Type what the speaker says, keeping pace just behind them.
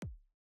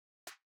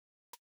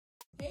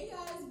Hey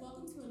guys,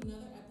 welcome to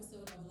another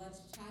episode of Let's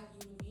Chat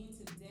You and Me.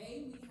 And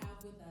today we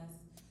have with us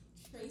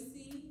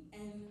Tracy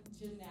and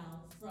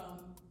Janelle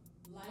from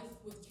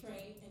Life with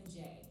Trey and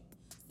Jay.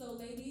 So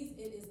ladies,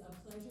 it is a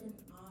pleasure and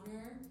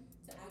honor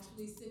to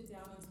actually sit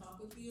down and talk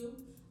with you.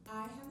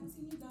 I haven't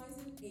seen you guys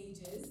in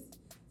ages.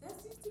 That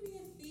seems to be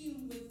a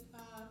theme with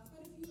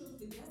quite a few of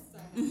the guests I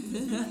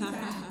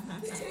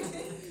have. This is really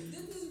bad.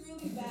 This is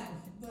really bad.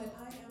 But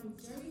I am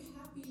very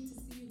happy to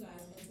see you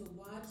guys and to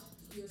watch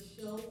your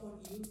show on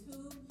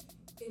YouTube.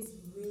 It's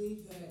really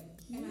good.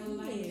 And I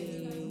like that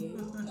you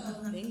guys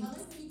I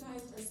like that you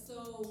guys are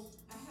so,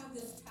 I have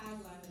this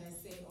tagline that I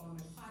say on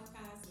my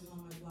podcast and on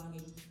my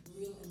blogging,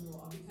 Real and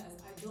Raw, because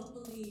I don't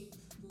believe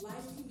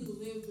life can be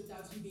lived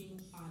without you being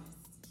honest.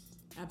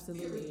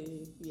 Absolutely.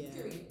 Period. Yeah.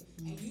 Period.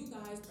 And you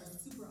guys are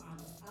super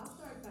honest. I'll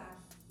start back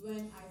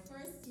when I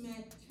first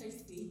met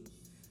Tracy.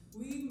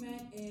 We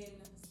met in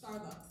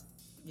Starbucks.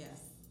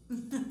 Yes. We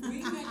met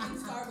in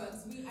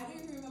Starbucks. I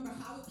don't even remember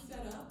how it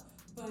set up,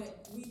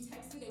 but we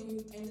texted and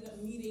we ended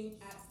up meeting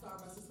at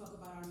Starbucks to talk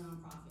about our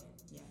nonprofit.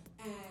 Yeah.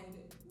 And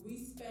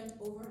we spent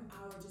over an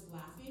hour just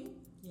laughing.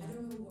 Yeah. I don't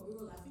remember what we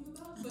were laughing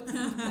about, but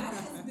that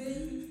has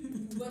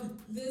been what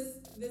this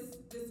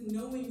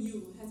knowing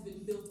you has been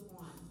built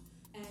on.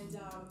 And you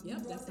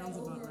Yep, brought that sounds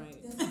over, about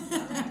right. That sounds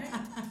about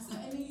right. So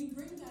and then you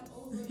bring that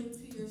over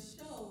into your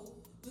show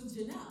with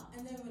Janelle.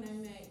 And then when I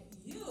met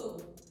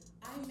you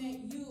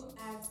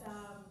at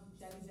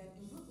that event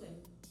in Brooklyn.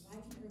 Why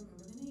can't I remember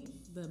the name?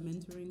 The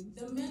mentoring.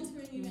 The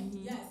mentoring event,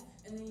 Mhm. yes.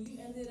 And then you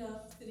ended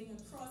up sitting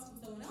across from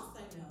someone else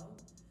I know,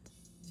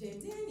 Jen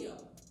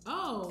Daniel.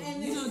 Oh,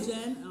 And you then- know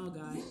Jen? Oh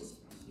gosh. Yes,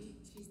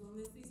 she's on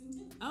this season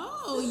too.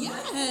 Oh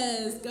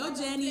yes, It's go like a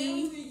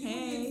Jenny. family reunion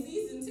Hey.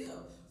 season two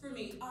for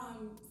me.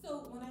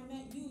 So when I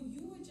met you,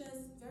 you were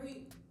just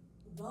very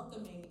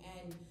welcoming,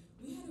 and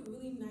we had a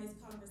really nice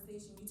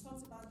conversation. You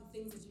talked about the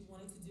things that you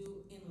wanted to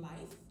do in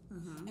life.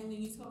 Uh-huh. And then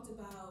you talked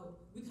about,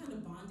 we kind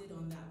of bonded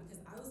on that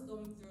because I was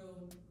going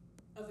through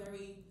a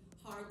very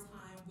hard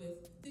time with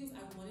things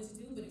I wanted to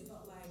do, but it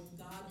felt like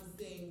God was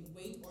saying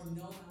wait or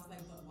no, and I was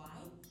like, but why?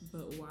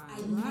 But why? I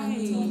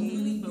Right.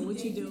 totally, But what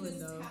you gave me doing this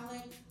though?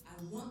 talent,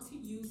 I want to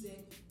use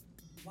it.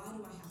 Why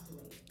do I have to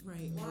wait?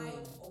 Right.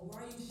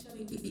 Why are you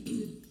shutting this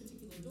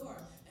particular door?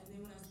 And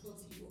then when I spoke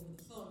to you over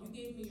the phone, you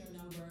gave me your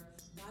number.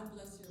 God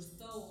bless your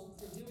soul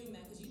for doing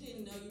that because you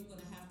didn't know you were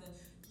going to have to,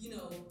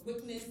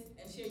 witness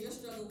and share your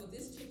struggle with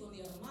this chick on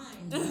the other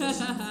line. But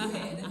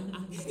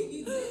you did.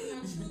 You did, and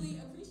I truly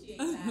appreciate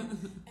that.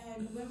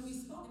 And when we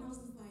spoke, and I was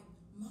just like,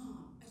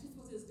 Mom, I just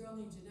spoke to this girl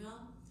named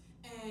Janelle,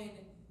 and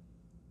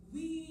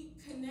we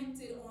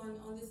connected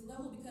on this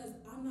level because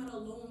I'm not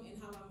alone in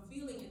how I'm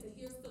feeling, and to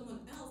hear someone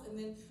else, and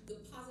then the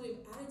positive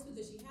attitude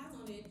that she has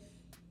on it,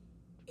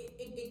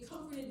 it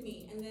comforted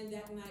me. And then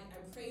that night, I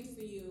prayed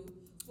for you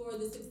for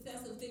the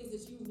success of things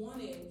that you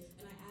wanted,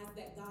 and I asked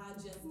that God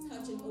just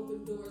touch and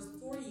open doors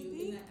for you.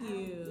 Thank in that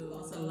you.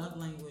 It's a love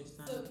language.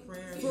 Son. So-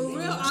 Prayer. For is a real,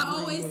 love I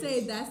always language.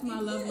 say that's my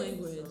It love is.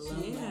 language. It's a And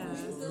love that Yeah.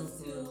 brings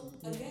us to,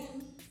 Yeah.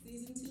 again,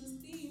 season 2's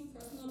theme,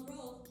 personal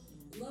growth,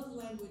 love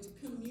language,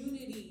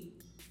 community,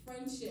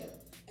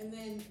 friendship. And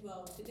then,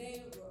 well,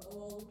 today we're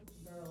all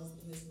girls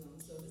in this room,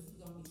 so this is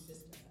going to be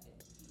sisterhood.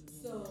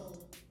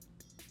 So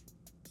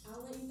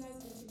I'll let you guys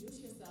introduce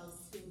yourselves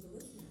to the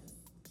listeners.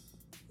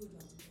 Who'd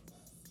like to go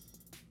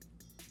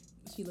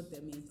first? She looked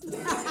at me.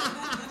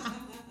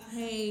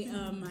 Hey,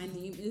 my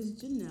name is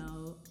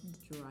Janelle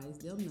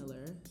Drysdale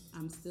Miller.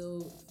 I'm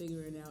still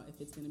figuring out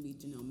if it's gonna be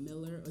Janelle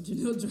Miller or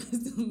Janelle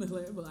Drysdale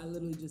Miller, but I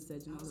literally just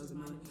said Janelle Drysdale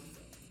Miller.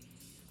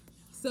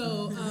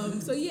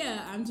 So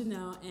yeah, I'm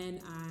Janelle,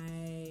 and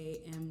I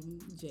am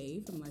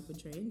Jay from Life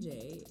with Trey and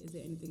Jay. Is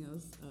there anything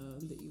else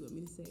that you want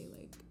me to say?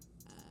 Right.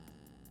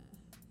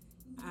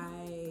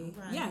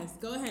 Yes,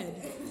 go ahead.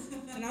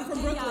 And I'm from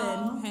Hey, Brooklyn.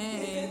 y'all.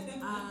 Hey.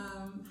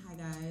 Hi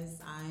guys.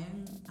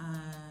 I'm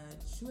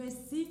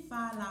Tracy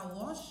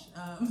Falawash.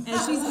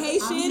 And she's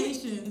Haitian, I'm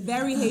Haitian.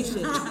 very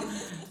Haitian.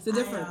 It's a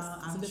difference.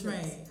 I'm it's a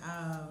difference. Trey.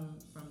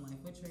 From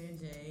Life with Trey and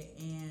Jay,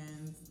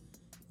 and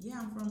yeah,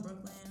 I'm from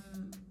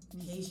Brooklyn,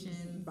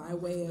 Haitian. By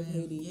way of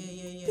Brooklyn.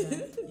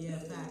 Haiti. Yeah.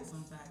 Facts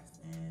on facts,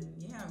 and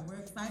yeah, we're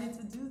excited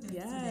to do this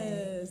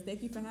today. Yes,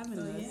 thank you for having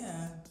So us.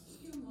 yeah.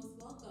 You're most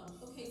welcome.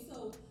 Okay,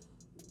 so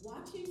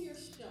watching your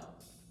show,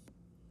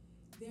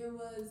 there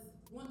was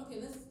one. Okay,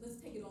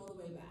 let's take it all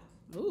the way back.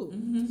 Ooh,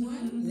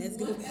 Let's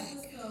go one back.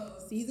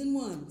 episode, Season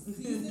 1.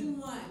 season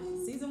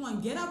 1. Season 1,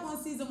 get up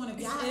on season 1 if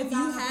y'all If you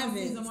got up on haven't.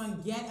 season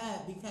 1, get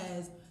up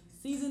because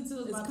season 2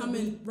 is It's about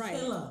coming, to be right.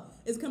 killer.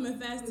 It's coming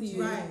fast to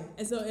you. Right.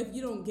 And so if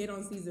you don't get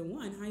on season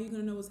 1, how are you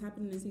going to know what's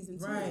happening in season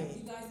 2? Right.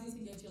 You guys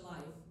need to get your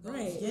life. Go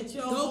Right. Get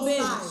your Go whole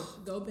binge. life.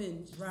 Go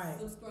binge. Right.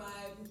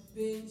 subscribe,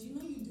 binge. You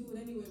know you do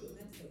it anyway with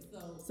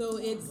Netflix. So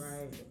it's,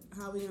 Right.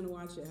 how are we going to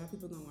watch it? How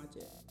people going to watch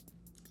it?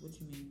 What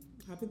you mean?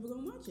 How people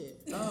going to watch it?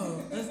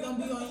 Oh, it's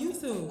gonna be on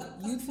YouTube.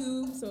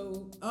 YouTube,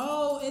 so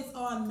Oh, it's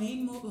on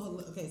main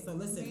mobile. Okay, so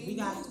listen, we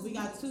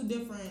got 2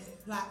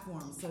 different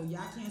platforms, so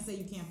y'all can't say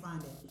you can't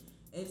find it.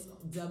 It's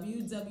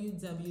www.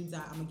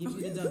 I'm gonna give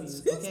you the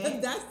W's, okay?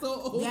 That's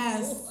so old.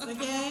 Yes,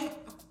 okay.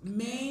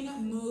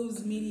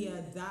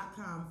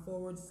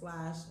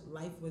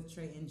 mainmovesmedia.com/life with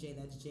Trey and Jay.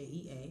 That's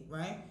JEA,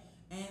 right?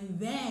 And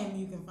then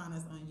you can find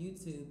us on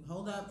YouTube.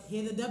 Hold up,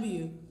 hear the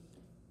W.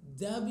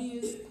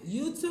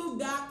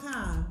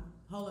 YouTube.com.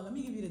 Hold on, let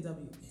me give you the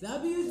W.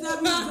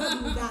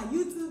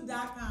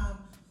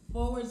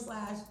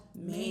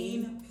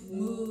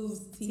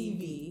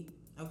 www.youtube.com/ManeMovesTV.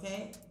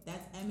 Okay?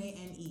 That's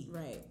MANE.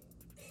 Right.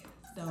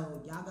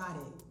 So y'all got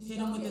it. Hit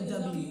Y'all them with get the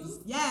the W's. W's?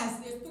 Yes.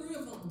 There's 3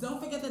 of them.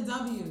 Don't forget the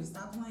W's.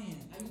 Stop playing.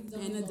 I use the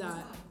And W's a all the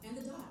dot. time. And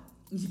the dot.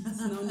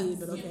 No need,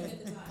 but You okay.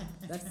 forget the dot.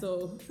 That's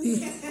so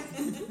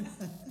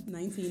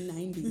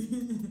 1990.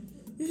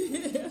 Take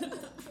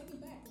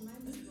it back. My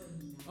was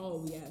nice.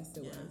 Oh yes,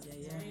 it was.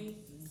 Yeah. Right?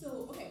 So,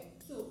 okay.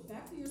 So,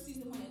 back to your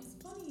season 1. It's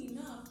funny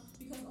enough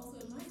because also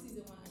in my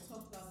season 1, I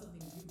talked about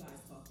something you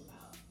guys talked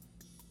about.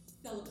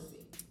 Celibacy.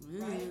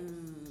 Right?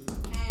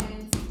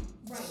 And,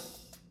 right.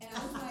 And I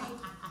was like,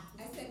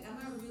 I said, am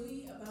I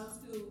really about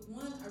to,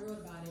 1, I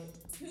wrote about it.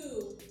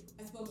 2,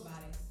 I spoke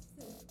about it.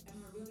 So, am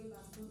I really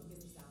about to put my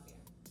business out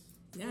there?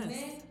 Yes. And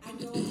then I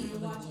go and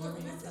I watch her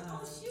and I said,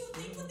 oh shoot,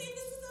 they put their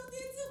business out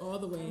there too. All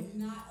the way. I'm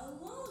not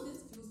alone.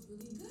 This feels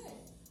really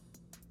good.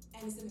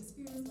 And it's an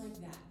experience like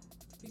that.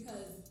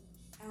 Because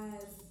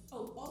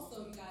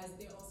also you guys,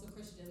 they're also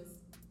Christians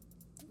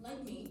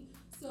like me.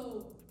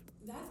 So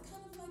that's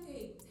kind of like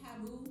a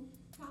taboo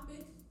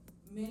topic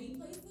many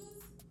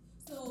places.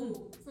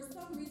 So for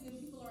some reason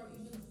people are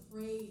even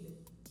afraid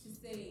to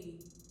say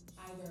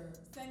either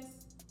sex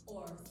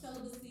or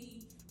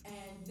celibacy,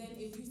 and then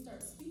if you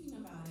start speaking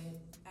about it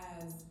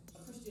as a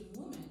Christian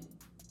woman,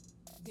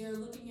 they're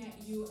looking at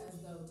you as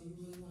though, do you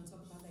really want to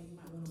talk about that? You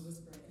might want to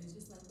whisper it. And it's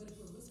just like, but if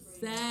we're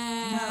whispering. No.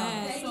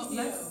 Sex. So Thank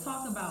let's you.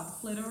 talk about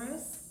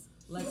clitoris.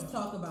 Let's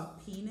talk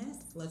about penis.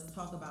 Let's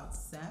talk about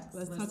sex.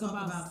 Let's talk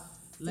about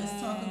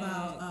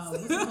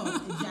what's it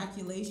called?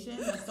 Ejaculation.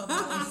 Let's talk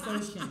about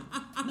insertion.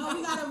 No,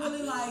 we gotta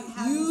really like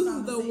have this Use the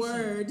conversation.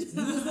 word. Use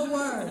the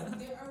word.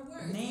 There are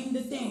words. Name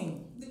the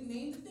thing.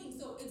 Name the thing.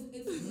 So it's No.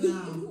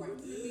 really important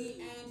for me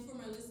and for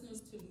my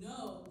listeners to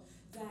know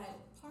that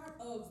part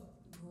of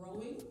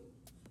growing,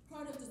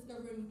 part of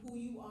discovering who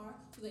you are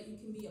so that you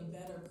can be a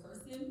better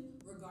person,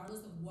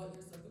 regardless of what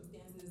your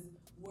circumstances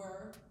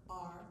were,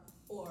 are,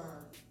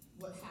 or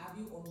what have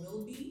you, or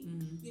will be,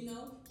 you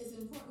know, it's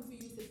important for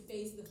you to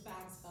face the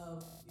facts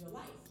of your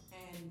life.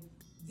 And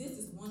this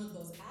is one of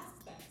those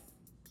aspects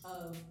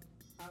of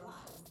our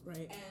lives.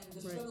 Right. And the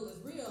Right. struggle is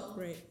real.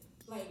 Right.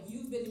 Like,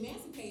 you've been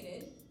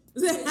emancipated.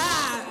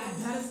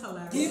 That is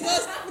hilarious. He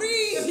was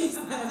free. She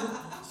said,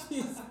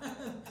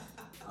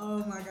 oh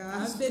my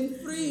gosh. I've been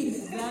free.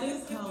 That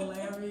is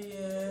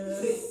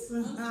hilarious.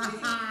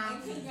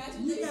 And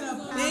congratulations You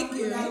gotta on Thank pass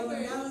you. that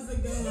one. That was a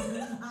good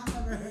one. I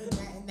never heard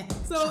that in that.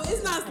 So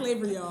it's not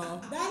slavery, y'all.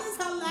 That is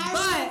hilarious.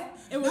 But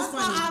it was That's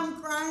funny. why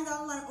I'm crying.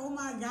 I'm like, oh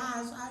my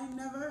gosh, I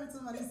never heard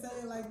somebody say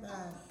it like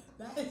that.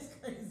 That is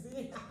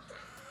crazy.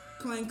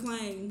 Clang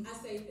clang. I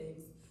say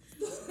things.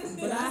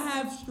 But I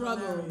have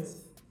struggled. Hilarious.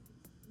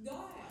 Go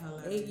ahead.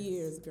 Hilarious. 8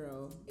 years,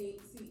 girl. 8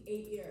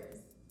 years.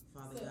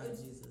 Father So God, it's-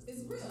 Jesus.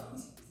 It's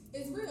real.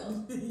 It's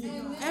real. You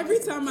And know, then- Every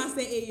time I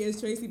say 8 years,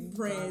 Tracy be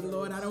praying,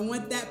 Lord, I don't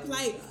want that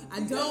plight.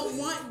 I don't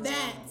want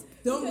that.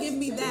 Don't because give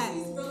me that.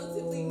 Tracy's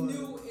relatively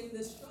new in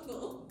the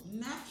struggle,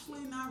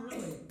 Naturally, not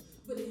really.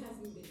 but it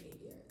hasn't been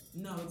 8 years.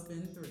 No, it's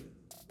been 3.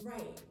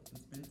 Right.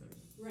 It's been 3.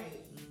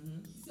 Right.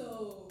 Mm-hmm.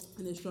 So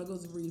And the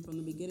struggle's real from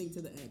the beginning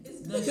to the end.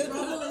 it's The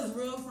struggle is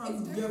real from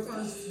It's very your real.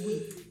 first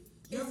week.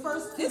 Your It's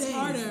first 2 It's days.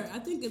 harder. I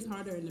think it's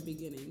harder in the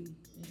beginning.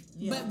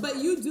 Yeah. But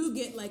you do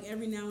get like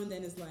every now and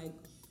then it's like,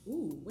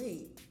 ooh,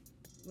 wait,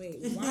 why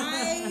The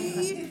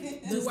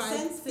do I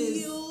senses-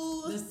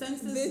 feel the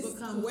senses this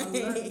become way?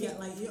 alert. Yeah,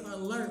 like you're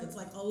alert. It's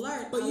like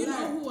alert. But you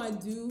alert. know who I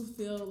do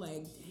feel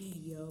like,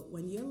 dang, yo,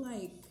 when you're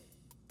like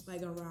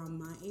around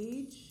my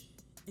age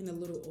and a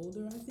little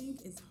older, I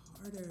think it's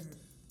harder.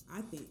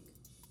 I think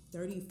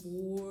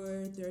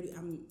 34, 30.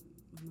 Oh my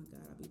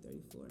God, I'll be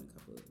 34 in a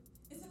couple of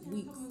It's okay.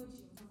 weeks. I'm coming with you.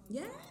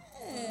 Yes,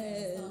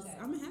 Okay.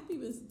 I'm happy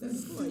with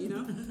 34. You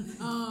know,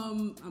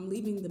 I'm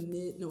leaving the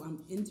mid. No, I'm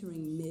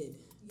entering mid.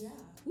 Yeah.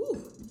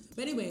 Woo.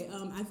 But anyway,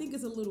 I think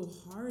it's a little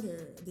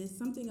harder. There's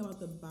something about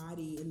the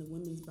body and the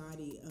women's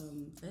body.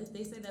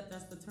 They say that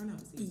that's the turn up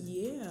season.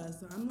 Yeah,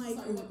 so I'm like,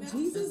 Sorry, what now?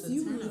 Jesus, That's a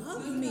you turn up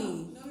love season.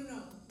 me.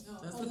 No.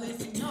 That's Hold what they on.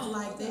 say. No,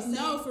 like they say.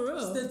 No, for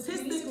real. We need to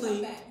Statistically,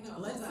 come back. No,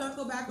 let's hold on.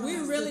 circle back on We're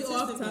that. really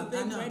off Statistically, I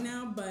topic know. right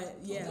now, but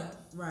yeah, Hold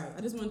on. Right.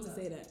 I just wanted to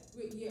say that.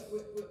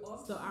 We're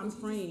off. So I'm You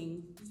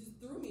praying. just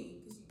threw me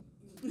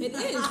because It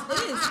is.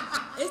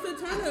 It's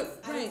a turn up.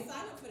 I Right. didn't sign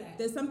up for that.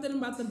 There's something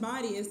about the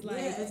body. It's like,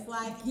 Yeah, it's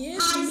like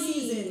give high me.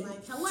 season.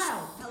 Like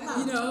hello.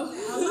 you know.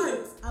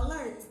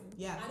 Alert.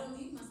 Yeah. I don't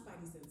need my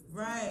spidey senses.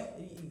 Right,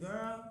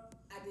 girl.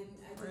 I didn't.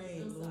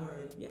 Pray, I'm sorry.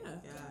 Lord. Yeah.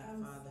 God,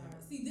 I'm Father. sorry.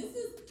 See, this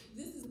is.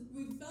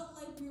 We felt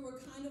like we were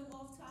kind of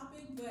off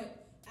topic,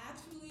 but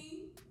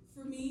actually,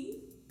 for me,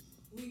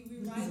 we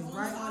This right is on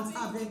right on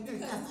topic topic. because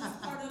this is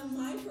part of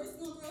my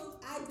personal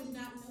growth. I did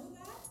not know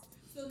that.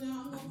 So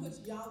now I'm gonna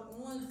put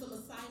y'all on some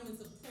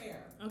assignments of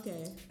prayer.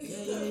 Okay.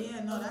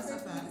 Yeah. No, that's a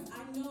fact. Because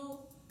I know.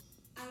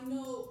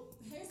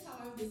 Here's how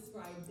I've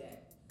described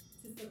it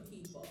to some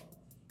people.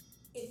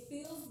 It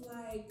feels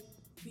like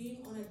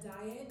being on a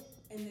diet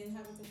and then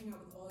having to hang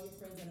out with all your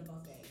friends at a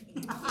buffet.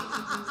 And you can't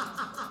eat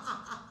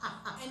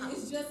nothing. And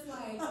it's just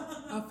like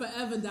A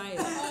forever diet.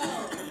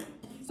 oh.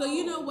 So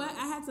you know what?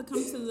 I had to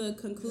come to the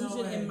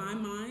conclusion way. in my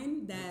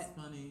mind that That's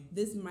funny.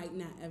 this might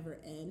not ever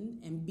end,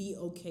 and be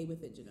okay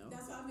with it,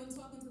 That's what I've been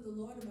talking to the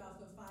Lord about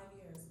for 5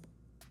 years.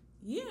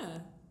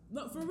 Yeah.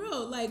 But for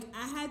real, like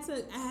I had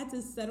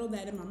to settle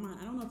that in my mind.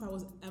 I don't know if I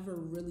was ever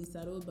really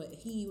settled, but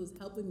he was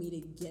helping me to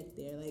get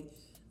there. Like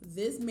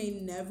this may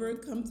never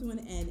come to an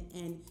end,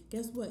 and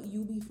guess what?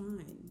 You'll be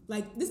fine.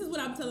 Like this is what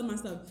I'm telling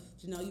myself,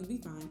 Janelle. You'll be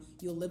fine.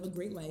 You'll live a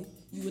great life.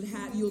 You'll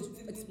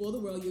explore the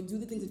world. You'll do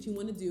the things that you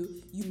want to do.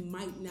 You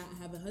might not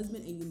have a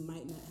husband, and you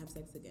might not have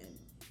sex again.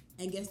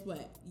 And guess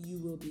what? You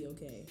will be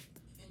okay.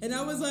 And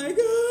I was like,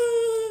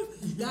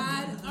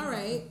 God, all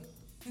right,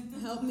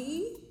 help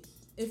me.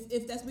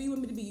 If that's where you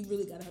want me to be, you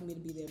really gotta help me to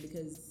be there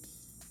because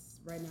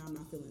right now I'm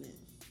not feeling it.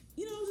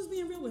 You know, just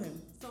being real with him.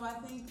 So I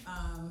think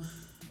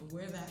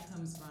where that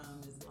comes from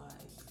is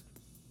like,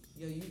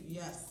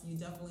 yes, you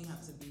definitely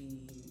have to be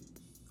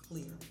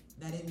clear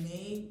that it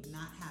may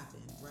not happen,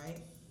 right?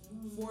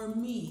 For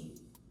me,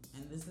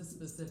 and this is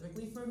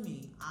specifically for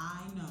me,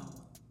 I know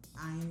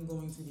I am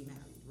going to be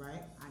married,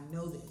 right? I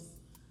know this.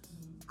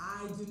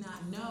 I do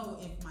not know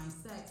if my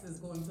sex is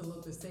going to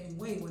look the same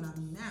way when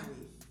I'm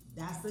married.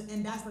 That's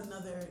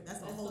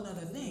a whole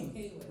other thing,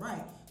 okay with.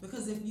 right?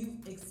 Because if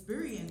you've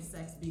experienced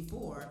sex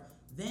before,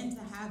 then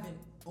to have it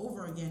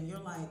over again, you're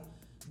like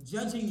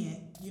judging it.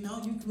 You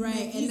know, you Right,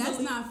 may and easily,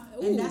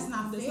 that's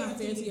not fair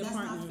to your that's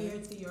partner. not fair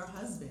to your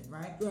husband,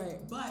 right?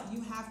 Right. But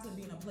you have to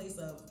be in a place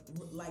of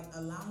like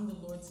allowing the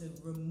Lord to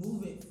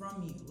remove it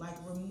from you, like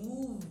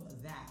remove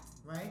that,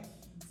 right?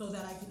 So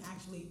that I can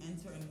actually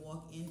enter and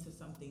walk into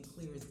something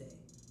clear as day.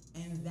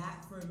 And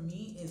that for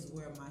me is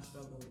where my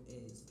struggle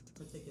is,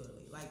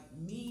 particularly. Like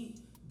me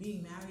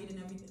being married and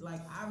everything, like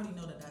I already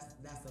know that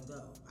that's a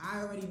go. I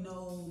already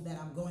know that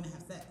I'm going to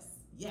have sex.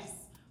 Yes.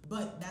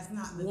 But that's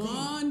not the thing.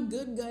 One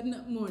good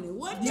nut morning.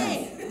 One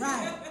Yes, day.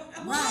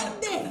 right.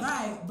 day.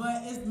 Right.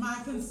 But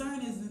my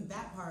concern isn't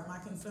that part. My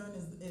concern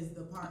is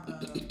the part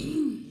of,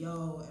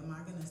 yo, am I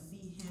gonna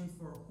see him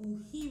for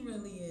who he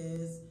really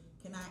is?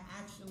 Can I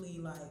actually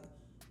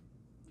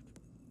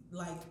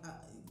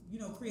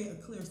create a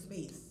clear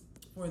space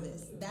for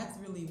this? That's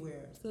really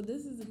where. So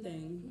this is the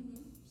thing.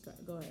 Sorry,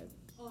 go ahead.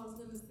 Oh, I was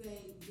gonna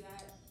say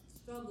that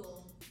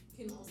struggle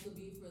can also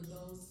be for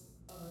those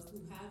of us who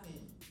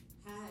haven't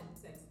had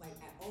sex like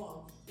at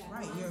all. That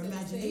Right, mindset your of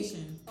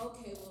imagination. saying,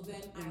 okay, well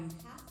then I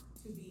have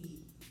to be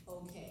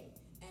okay,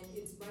 and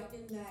it's right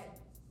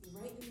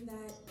in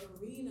that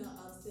arena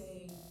of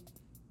saying,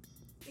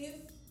 if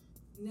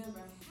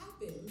never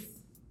happens,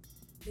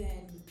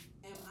 then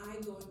am I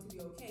going to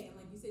be okay? And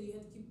like you said, you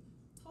have to keep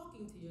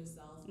talking to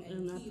yourself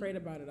And I prayed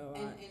about it a lot.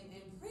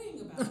 and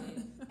praying about it.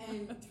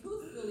 And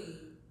truthfully,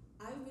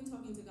 I've been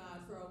talking to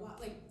God for a while.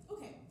 Like,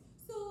 okay,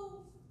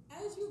 so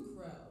as you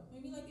grow,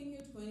 maybe like in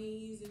your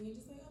 20s, and you're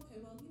just like, okay,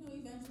 well,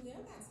 eventually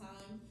I got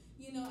time,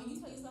 and you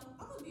tell yourself,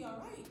 I'm gonna be all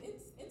right.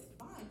 It's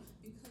fine,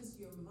 because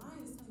your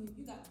mind is telling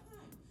you got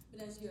time.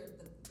 But as the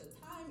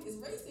time is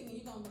racing, and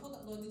you're going, hold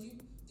up, Lord, did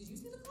you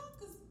see the clock?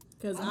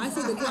 Because I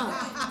see the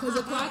clock. Because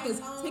the clock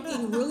is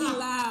ticking really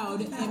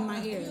loud in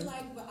my ear. And you're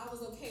like, but I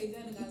was okay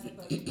then. And God's like,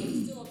 but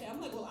you're still okay. I'm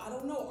like, well, I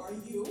don't know. Are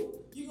you?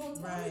 You gonna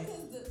tell me?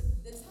 Because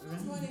the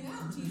time's running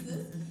out,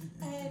 Jesus.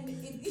 And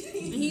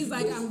he's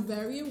like, I'm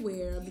very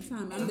aware of the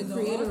time. I'm the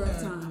creator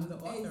of time. I'm the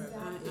author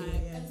exactly. of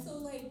it. And so,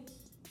 like,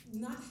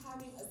 not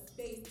having a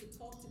space to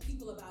talk to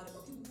people about it,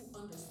 or people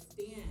who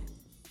understand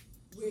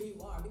where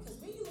you are. Because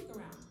when you look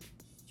around,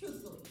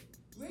 truthfully,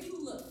 where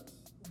you look,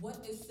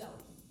 what is selling?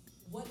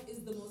 What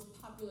is the most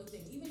popular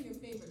thing? Even your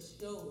favorite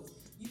shows,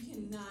 you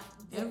cannot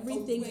get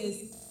Everything away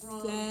is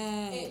from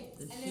sad. it.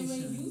 And then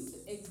when you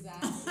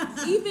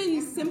exactly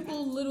Even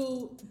simple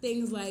little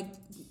things like,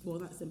 well,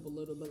 not simple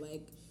little, but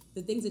like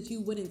the things that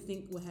you wouldn't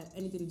think would have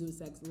anything to do with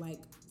sex, like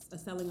a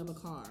selling of a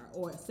car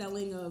or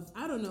selling of,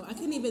 I don't know, I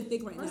can't even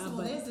think right First now. of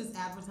all, but there's this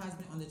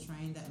advertisement on the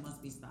train that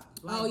must be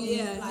stopped. Oh,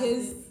 yeah,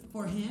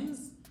 for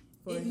hymns.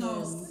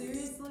 No,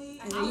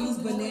 seriously. And I they use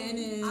was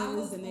bananas I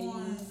was and they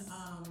on, use.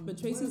 But what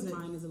Tracy's is it?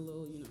 mind is a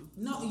little,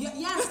 No, yes,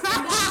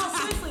 no,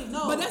 seriously,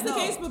 no. But that's the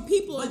case for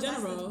people in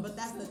general. But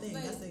that's the thing.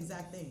 Like, That's the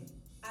exact thing.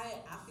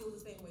 I feel the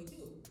same way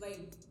too.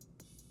 Like,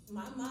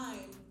 my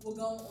mind will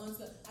go on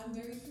to, I'm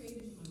very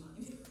creative in my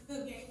mind.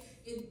 Okay?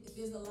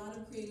 There's a lot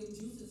of creative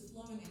juices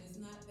flowing, and it's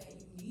not that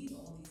you need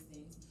all these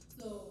things.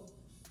 So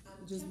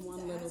I'm Just tempted one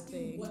to little ask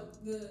thing. you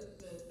what the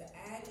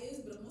ad is,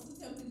 but I'm also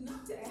tempted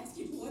not to ask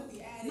you what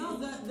the ad is.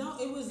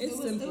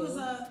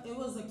 It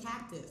was a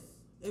cactus.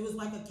 It was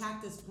like a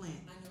cactus plant.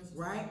 I know what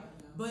you're Right? talking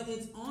about. But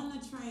it's on the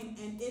train,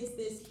 and it's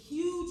this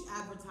huge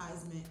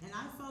advertisement, and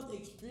I felt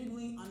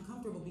extremely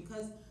uncomfortable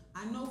because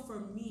I know for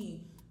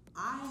me,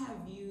 I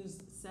have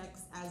used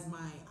sex as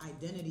my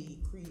identity.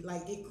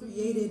 Like it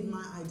created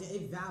my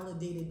identity. It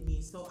validated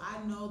me. So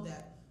I know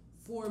that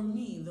for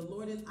me, the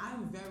Lord is.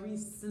 I'm very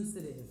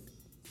sensitive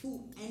to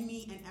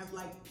any and every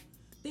like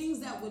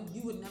things that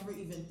you would never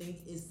even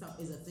think is a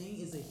thing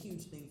is a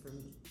huge thing for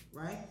me,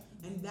 right?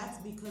 And that's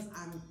because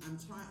I'm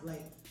trying,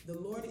 like the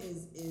Lord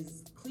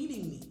is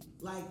cleaning me,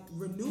 like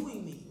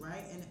renewing me,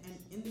 right? And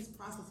in this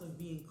process of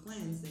being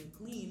cleansed and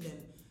cleaned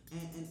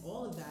and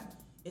all of that,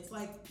 it's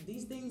like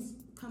these things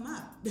come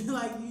up.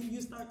 Like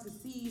you start to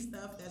see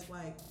stuff that's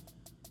like,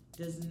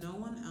 does no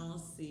one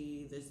else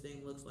see this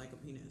thing looks like a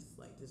penis?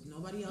 Like, does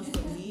nobody else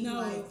but me? No,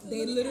 like,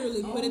 they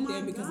literally put it my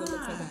there because it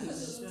looks like a gosh.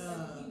 penis. Because it looks like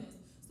a penis.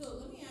 So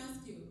let me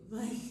ask you,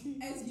 like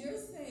as you're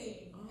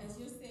saying,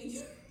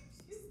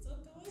 she's still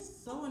going.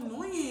 so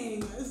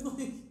annoying. It's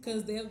like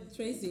Because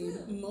Tracy,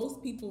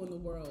 most people in the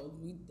world,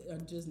 we are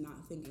just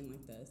not thinking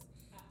like this.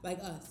 Like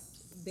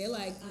us. They're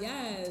like,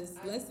 yes,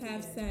 let's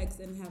have sex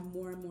and have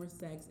more and more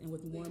sex and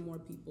with more and more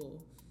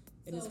people.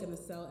 And it's going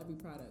to sell every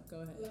product. Go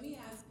ahead. Let me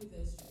ask you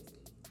this, Tracy.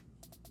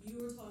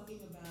 You were talking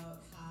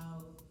about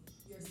how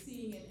you're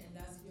seeing it and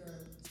that's your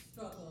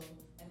struggle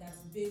and that's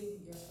been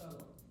your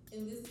struggle.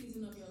 In this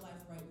season of your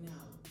life right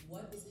now,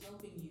 what is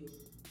helping you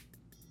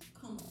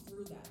come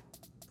through that?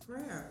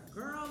 prayer.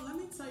 Girl, let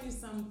me tell you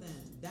something.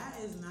 That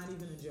is not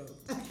even a joke.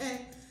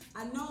 Okay?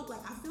 I know,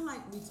 like, I feel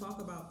like we talk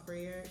about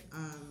prayer.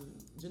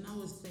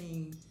 Janelle was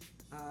saying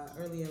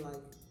earlier,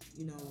 like,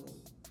 you know,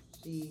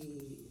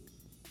 she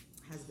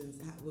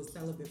was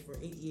celibate for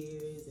 8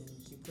 years and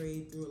she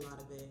prayed through a lot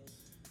of it.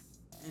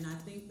 And I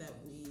think that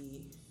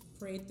we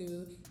Prayed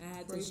through. I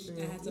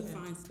had to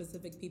find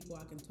specific people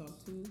I can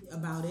talk to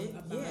about it,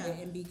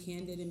 and be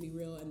candid and be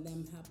real, and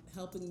them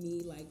helping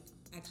me, like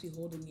actually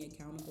holding me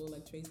accountable.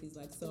 Like Tracy's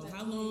like, so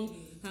how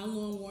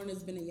long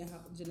Warner's been at your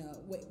house? Janelle,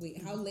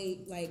 wait, how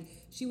late? Like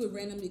she would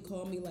randomly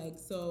call me, like,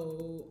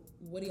 so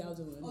what are y'all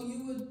doing? Oh,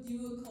 you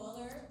would call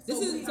her.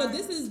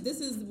 This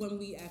is when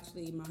we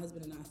actually, my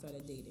husband and I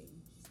started dating.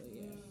 So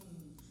yeah.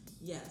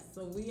 Yes,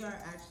 so we are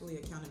actually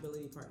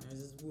accountability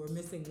partners. We're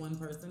missing one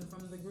person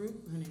from the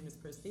group. Her name is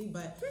Christy,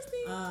 but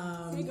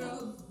Hey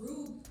girl. A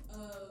group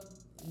of.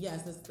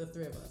 Yes, it's the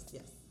three of us.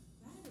 Yes.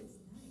 That is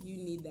nice.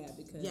 You need that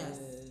because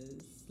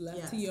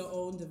Yes. to your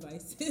own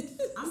devices.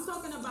 I'm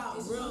talking about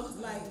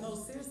no,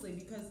 seriously,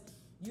 because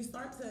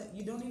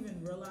you don't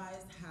even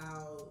realize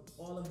how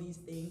all of these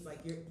things, like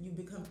you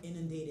become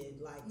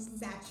inundated, like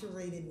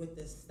saturated with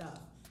this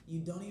stuff. You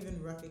don't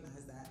even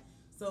recognize that.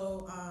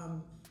 So,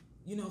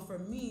 you know, for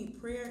me,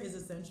 prayer is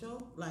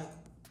essential. Like,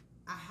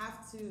 I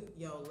have to,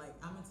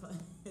 I'm gonna tell you,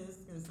 this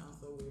is gonna sound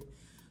so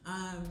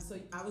weird. So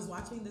I was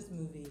watching this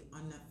movie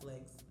on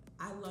Netflix.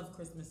 I love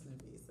Christmas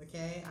movies,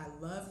 okay?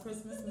 I love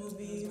Christmas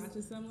movies. I was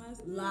watching some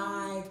last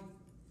night. Like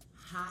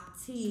hot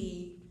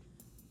tea,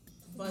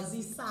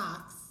 fuzzy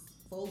socks,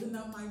 folding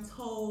up my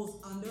toes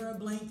under a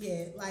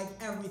blanket, like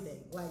everything,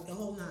 like the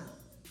whole nine.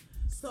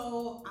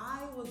 So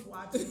I was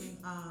watching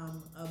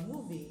a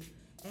movie.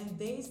 And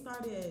they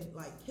started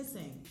like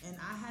kissing, and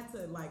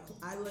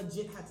I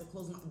legit had to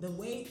close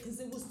because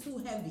it was too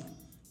heavy.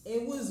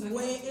 It was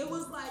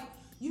like,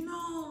 you know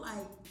how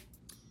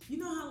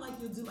like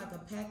you do like a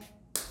peck,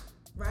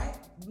 right?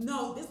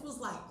 No, this was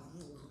like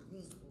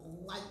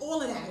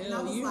all of that. Ew, and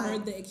I was you like,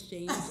 heard the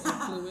exchange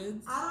of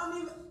fluids. I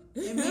don't even.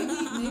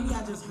 And maybe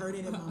I just heard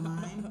it in my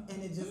mind,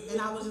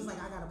 and I was just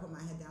like, I gotta put my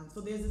head down.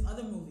 So there's this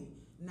other movie,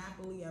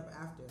 Napoli Ever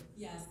After.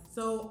 Yes.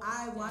 So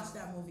I watched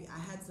that movie. I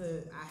had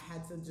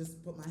to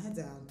just put my head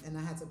down and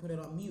I had to put it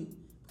on mute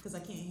because I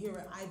can't hear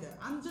it either.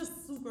 I'm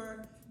just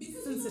super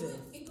sensitive. You know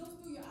what? It goes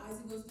through your eyes,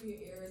 it goes through your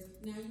ears.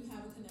 Now you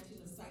have a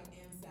connection of sight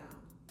and sound.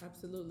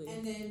 Absolutely.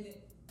 And then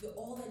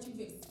all that you've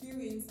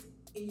experienced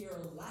in your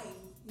life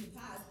in the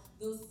past,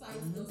 those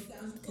sights, those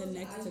sounds,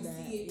 connect to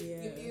that. See it,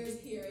 yeah. Your ears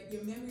hear it,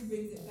 your memory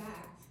brings it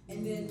back.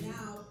 And then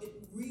now it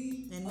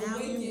And now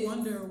you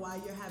wonder why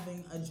you're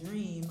having a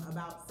dream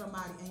about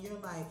somebody and you're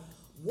like,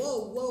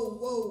 whoa,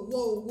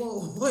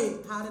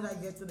 wait, how did I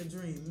get to the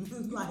dream?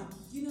 Like,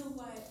 you know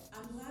what?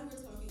 I'm glad we're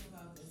talking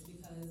about this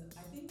because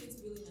I think it's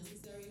really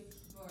necessary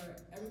for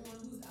everyone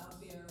who's out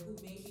there who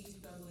may be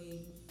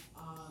struggling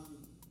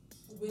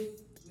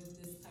with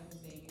this type of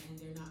thing and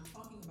they're not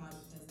talking about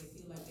it because they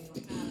feel like they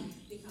don't have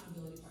the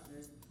accountability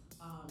partners.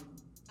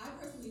 I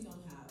personally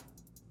don't have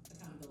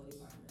accountability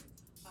partners,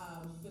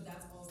 but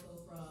that's also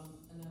from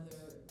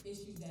another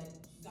issue that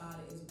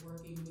God is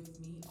working with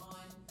me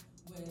on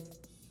with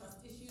trust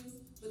issues.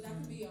 But that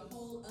could be a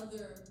whole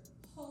other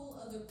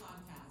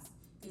podcast.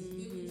 Because you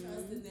give me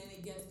trust and then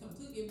it gets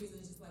completely abused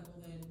and it's just like,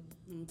 well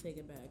then take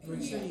it back.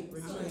 Retreat.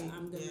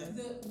 I'm good. Yeah.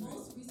 The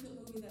most recent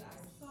movie that I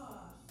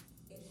saw,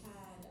 it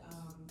had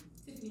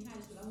Tiffany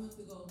Haddish, because I went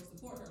to go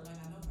support her like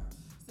I know her.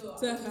 So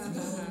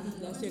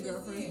That's your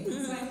girlfriend.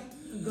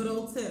 Good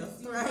old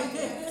Tiff, right?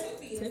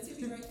 That's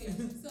Tiffy right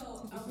there.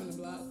 So I went to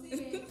go block. see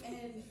it,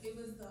 and it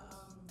was the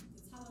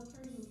Tyler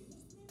Perry movie.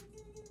 What's the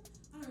name again?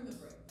 I don't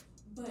remember it.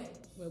 But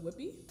Wait,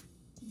 Whippy?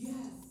 yes.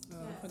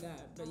 Oh, I forgot.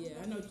 But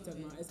yeah, I know what you're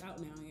talking about. It's out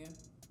now, yeah.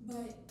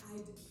 But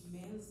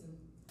listen,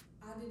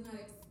 I did not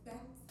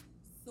expect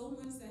so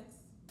much sex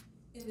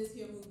in this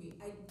here movie.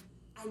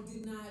 I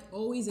did not.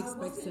 Always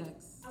expect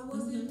sex. I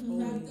wasn't Mhm.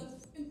 wrapped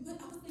up,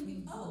 but I was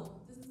thinking, oh,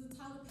 this is a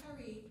Tyler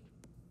Perry.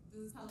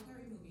 This is a Tyler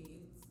Perry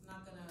movie. It's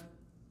not gonna,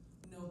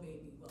 no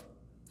baby. Well,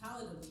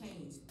 Tyler done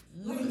changed.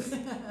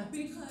 Like,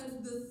 because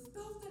the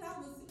stuff that I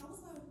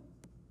was like,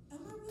 am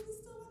I really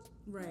still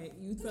watching? Right.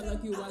 You felt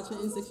like you were watching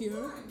I was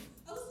Insecure?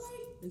 I was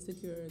like,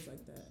 Insecure is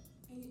like that.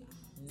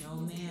 No,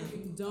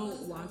 ma'am.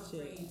 Don't watch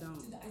it.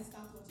 Don't. I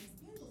stopped watching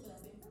Scandal for that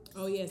same purpose.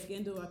 Oh yeah,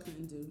 Scandal I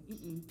couldn't do.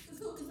 Mm-mm.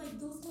 So it's like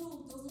those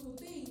little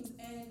things,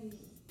 and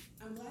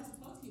I'm glad to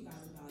talk to you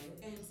guys about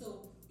it. And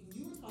so when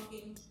you were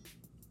talking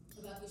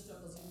about your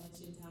struggles, you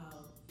mentioned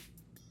how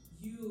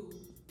you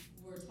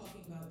were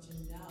talking about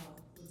Janelle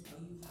would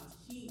tell you how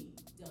she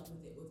dealt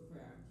with it with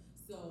prayer.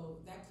 So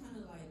that kind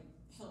of like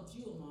helped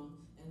you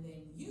along, and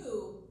then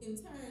you, in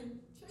turn,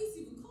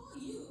 Tracy would call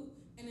you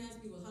and ask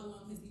you, well, how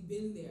long has he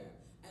been there?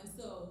 And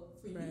so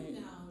for Right. you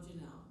now,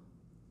 Janelle,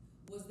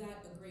 was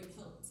that a great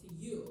help to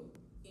you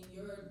in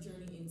your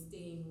journey in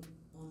staying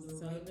on the right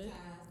Celibate?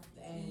 path?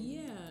 And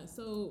Yeah,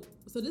 so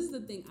this is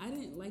the thing. I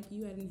didn't like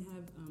you. I didn't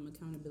have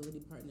accountability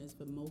partners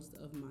for most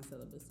of my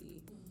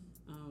celibacy,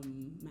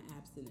 my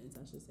abstinence,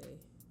 I should say.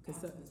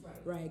 abstinence, right.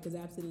 Right, because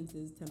abstinence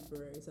is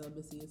temporary.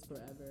 Celibacy is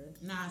forever.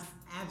 Nah, it's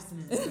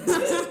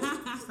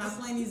abstinence. Stop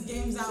playing these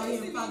games out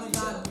here, Father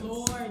God,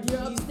 Lord.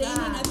 You're Jesus.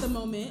 abstaining at the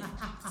moment.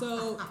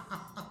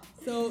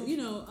 So you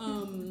know,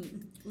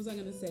 what was I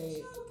gonna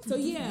say? So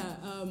yeah,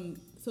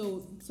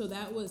 so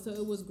that was, so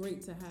it was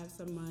great to have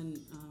someone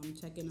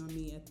checking on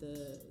me at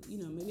the, you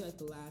know, maybe like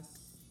the last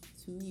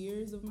 2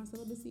 years of my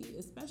celibacy,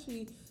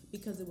 especially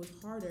because it was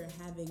harder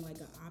having like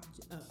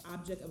a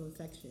object of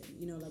affection.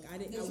 You know, like I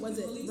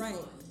wasn't right.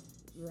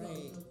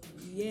 Right.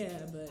 Yeah,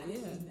 but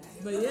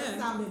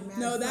yeah.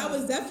 No, that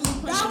was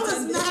definitely That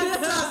was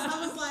intended. not sus.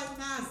 I was like,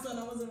 nah, son,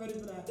 I wasn't ready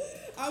for that.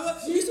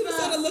 You should have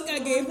saw the look I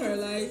gave her.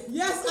 Like,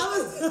 Yes, I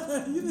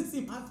was. You didn't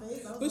see my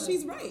face. I was but like,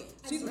 she's right.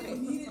 She's right.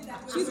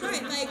 She's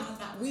right. Like,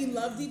 we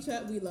loved each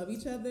other. We love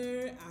each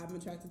other. I'm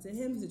attracted to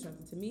him. He's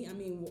attracted to me. I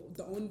mean,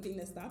 the only thing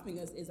that's stopping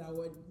us is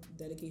our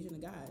dedication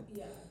to God.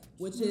 Yeah.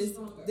 Which We're is,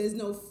 stronger. there's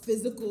no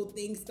physical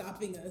thing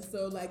stopping us.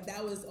 So like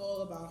that was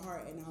all of our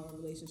heart and our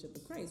relationship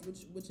with Christ,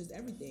 which is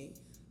everything.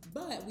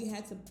 But we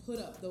had to put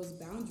up those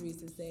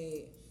boundaries to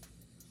say,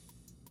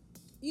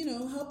 you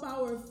know, help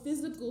our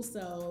physical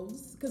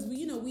selves, because we,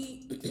 you know,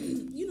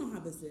 you know how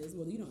this is.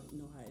 Well, you don't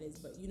know how it is,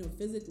 but you know,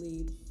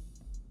 physically,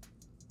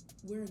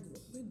 we're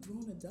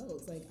grown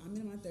adults. Like, I'm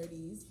in my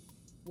 30s.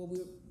 Well,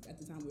 at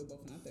the time we were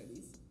both in our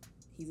 30s.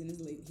 He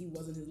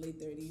was in his late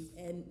 30s,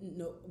 and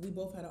no, we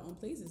both had our own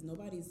places.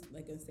 Nobody's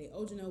like gonna say,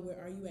 "Oh, Janelle, where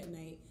are you at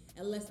night?"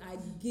 Unless I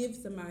give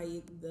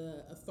somebody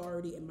the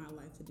authority in my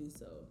life to do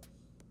so,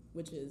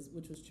 which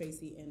was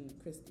Tracy and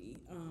Christy.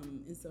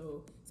 And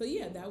so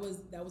yeah, that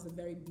was a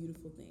very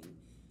beautiful thing.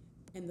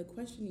 And the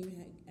question you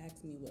had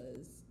asked me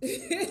was,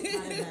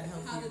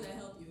 how did that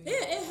help you?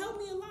 It helped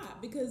me a lot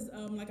because,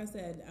 like I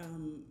said,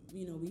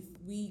 you know,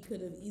 we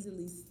could have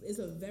easily. It's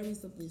a very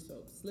slippery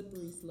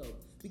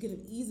slope. We could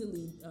have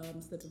easily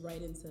slipped right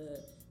into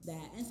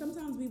that, and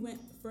sometimes we went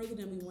further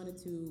than we wanted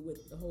to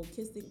with the whole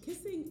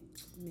kissing,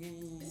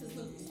 man. It's a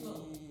slippery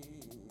slope.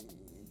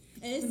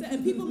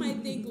 And people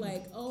might think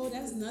like, oh,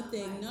 that's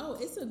nothing. No,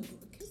 kissing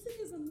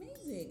is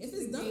amazing if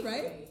it's done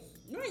right.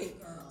 Right.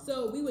 Girl.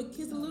 So we would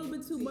kiss a little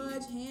bit too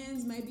much.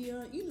 Hands might be,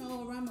 you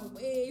know, around my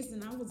waist,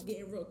 and I was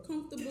getting real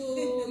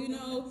comfortable, you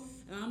know.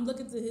 And I'm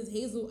looking to his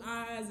hazel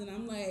eyes, and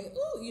I'm like,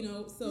 ooh, you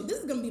know. So this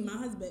is gonna be my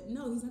husband.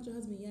 No, he's not your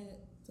husband yet.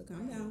 So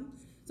calm down.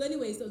 So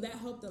anyway, so that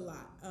helped a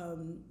lot.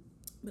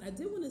 But I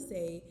did want to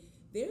say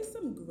there's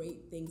some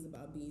great things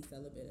about being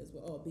celibate as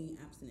well, or being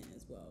abstinent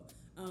as well.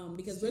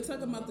 Because we're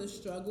talking about the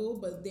struggle,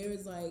 but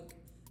there's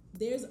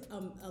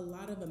a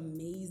lot of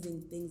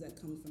amazing things that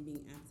come from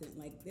being abstinent.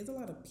 Like, there's a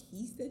lot of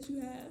peace that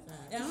you have.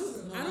 And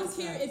I don't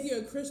care if you're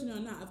a Christian or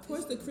not. Of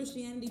course, the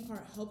Christianity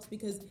part helps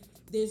because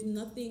there's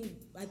nothing,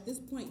 at this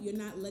point, you're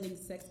not letting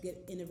sex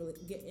get in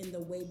the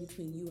way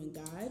between you and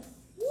God.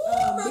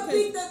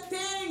 Repeat the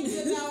thing.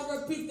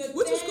 Repeat the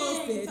Which thing. is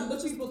called sin. Tell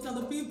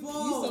the people.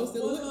 You so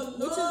silly.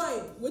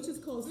 Which Which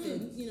is called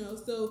sin, you know.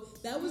 So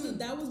that was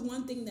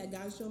one thing that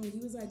God showed me. He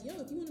was like, yo,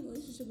 if you want a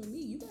relationship with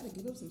me, you gotta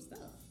give up some stuff.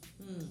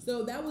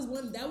 So that was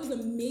a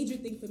major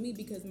thing for me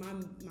because my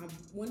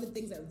one of the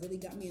things that really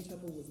got me in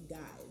trouble was guys.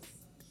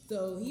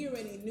 So he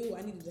already knew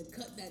I needed to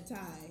cut that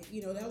tie.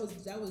 You know, that was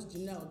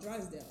Janelle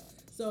Drysdale.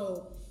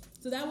 So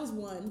that was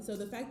one. So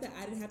the fact that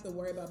I didn't have to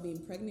worry about being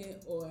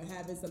pregnant or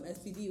having some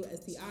STD or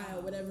STI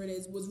or whatever it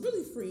is was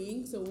really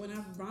freeing. So when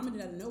I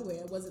vomited out of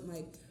nowhere, it wasn't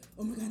like,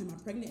 oh my God, am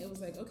I pregnant? It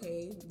was like,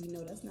 okay, we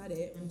know that's not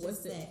it. I'm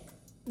What's just it? sick.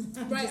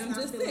 Right, I'm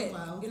just sick.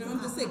 Well. You know, I'm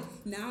just sick.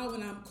 Now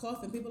when I'm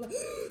coughing, people are like,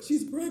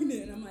 she's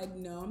pregnant. And I'm like,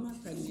 no, I'm not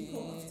pregnant.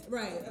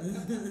 Right.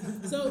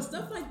 So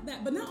stuff like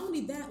that. But not only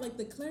that, like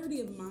the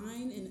clarity of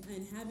mind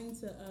and having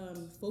to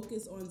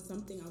focus on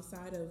something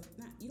outside of,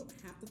 you don't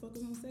have to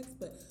focus on sex,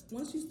 but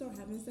once you start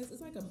having sex,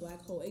 it's like a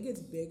black hole. It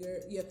gets bigger.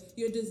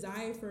 Your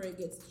desire for it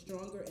gets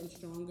stronger and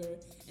stronger.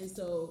 And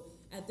so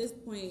at this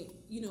point,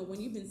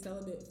 when you've been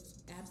celibate,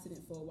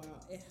 abstinent for a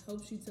while, it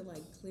helps you to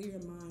like clear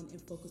your mind and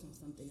focus on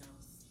something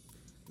else.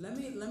 Let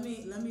me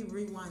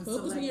rewind.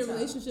 Focus on your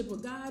relationship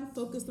with God.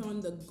 Focus on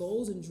the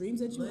goals and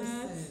dreams that you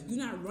have.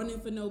 You're not running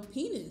for no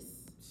penis.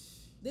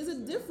 There's a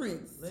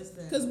difference.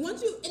 Listen. Because and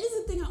this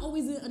is the thing I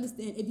always didn't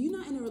understand. If you're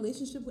not in a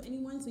relationship with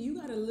anyone, so you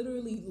gotta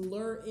literally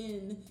lure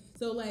in.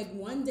 So like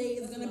one day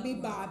it's gonna be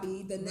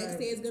Bobby, the next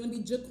day it's gonna be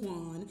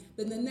Jaquan,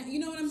 then you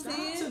know what I'm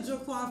saying? Shout out to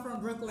Jaquan from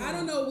Brooklyn. I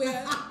don't know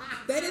where.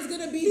 Then it's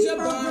gonna be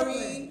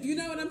Jabari. You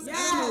know what I'm saying?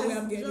 Yes, I don't know where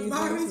I'm getting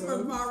Jabari's these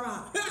from Far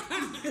Rock.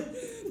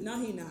 No,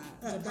 he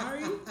not.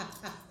 Jabari?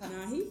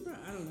 Nah, he from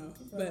I don't know,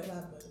 but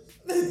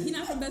he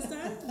not from Best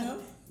Side.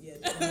 No.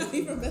 Yeah.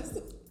 He from Best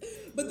Side.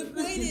 But the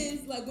point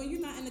is, like, when you're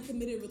not in a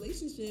committed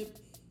relationship,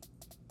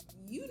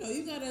 you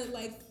gotta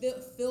like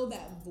fill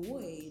that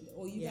void,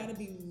 or you gotta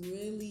be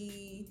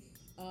really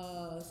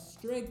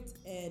strict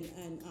and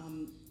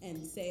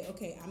say,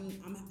 okay, I'm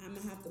gonna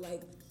have to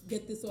like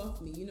get this off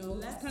me.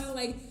 That's kind of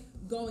like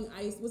going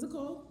ice. What's it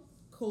called?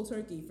 Cold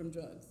turkey from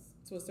drugs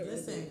to a certain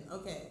degree.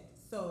 Okay,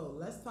 so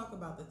let's talk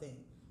about the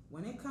thing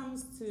when it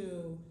comes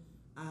to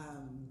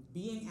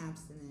being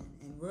abstinent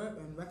and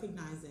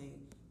recognizing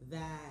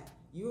that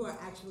you are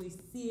actually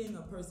seeing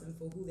a person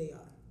for who they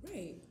are.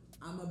 Right.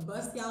 I'm going to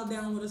bust y'all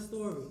down with a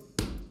story.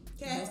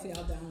 Okay? Bust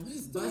y'all down with a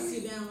story. Bust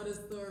you down with a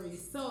story.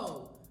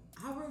 So,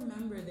 I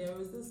remember there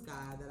was this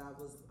guy that I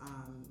was,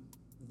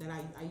 that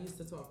I used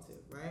to talk to,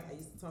 right? I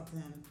used to talk to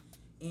him,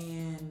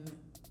 and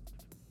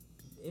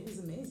it was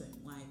amazing.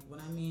 Like, when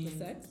I mean... The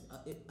sex?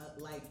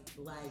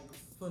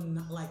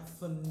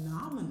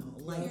 Phenomenal.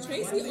 Like, yeah,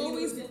 Tracy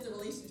always... just a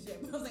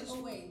relationship. I was like,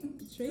 oh, wait.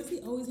 Tracy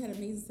always had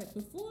amazing sex.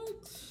 Before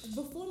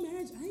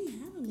marriage, I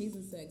didn't have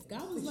amazing sex.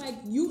 God was like,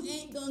 you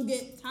ain't gonna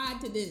get tied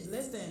to this.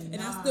 Listen.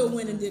 And I still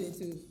went and did it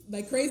too.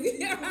 Like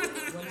crazy. When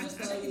I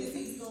tell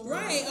you...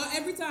 Right,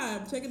 every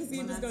time. Checking to see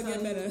if it's gonna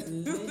get better.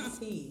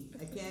 Lit-tea,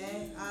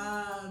 okay?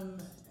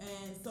 And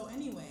so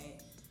anyway,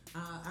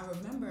 I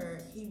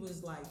remember he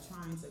was like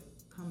trying to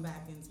come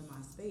back into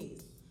my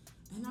space.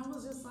 And I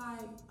was just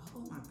like,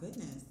 oh my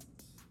goodness.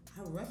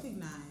 I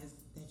recognize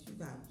that you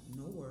got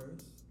no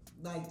words.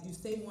 Like, you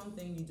say one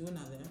thing, you do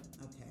another.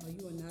 Okay. Oh,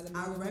 you are not a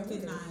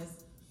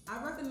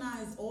I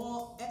recognize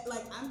all,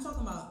 like, I'm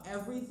talking about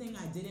everything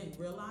I didn't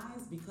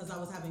realize because I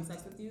was having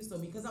sex with you. So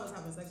because I was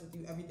having sex with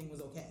you, everything was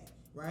okay,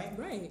 right?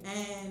 Right.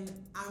 And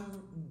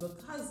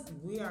because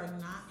we are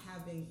not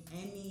having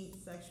any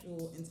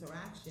sexual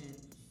interaction,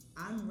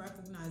 I'm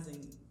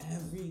recognizing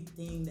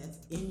everything that's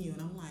in you.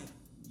 And I'm like,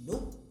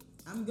 nope,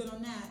 I'm good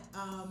on that.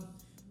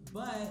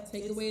 But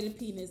take away the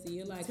penis and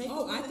you're like,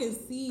 I can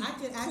see. I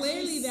can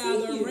clearly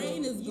now the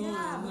rain is gone.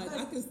 Yeah, like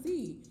I can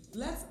see.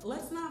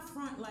 Let's not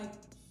front. Like,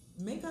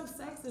 makeup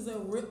sex is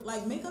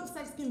makeup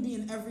sex can be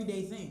an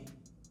everyday thing.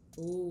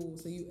 Oh,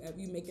 so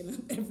you making up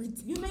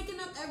everything? You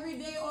making up every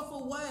day off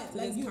of what? So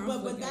like you,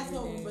 but that's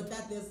all. But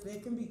there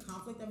can be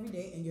conflict every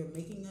day, and you're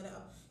making it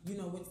up.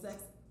 With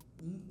sex.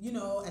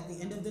 At the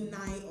end of the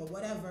night or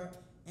whatever,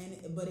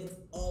 but it's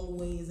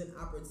always an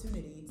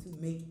opportunity to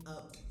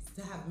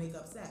have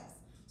makeup sex.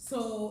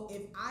 So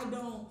if I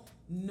don't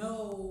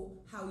know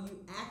how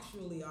you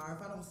actually are,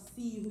 if I don't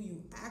see who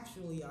you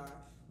actually are,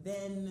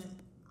 then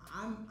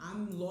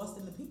I'm lost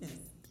in the penis.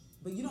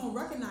 But you don't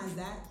recognize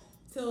that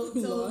till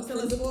it's off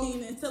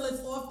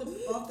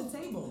the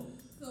table.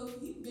 So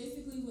he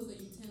basically was a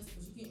utensil,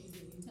 but you can't use a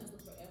utensil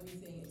for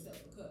everything except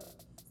for cook.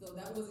 So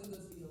that wasn't good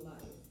for your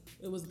life.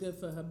 It was good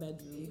for her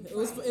bedroom. It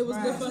was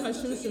good for her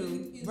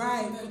shoo-shoo.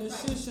 Right, for the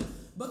shoo-shoo.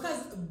 Because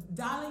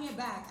dialing it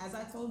back, as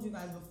I told you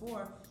guys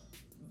before,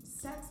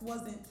 sex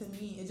wasn't, to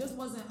me, it just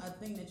wasn't a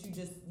thing that you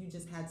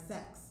just had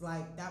sex.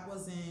 Like, that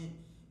wasn't,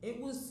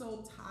 it was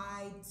so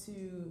tied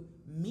to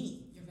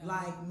me.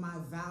 Like, my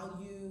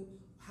value,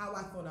 how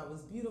I thought I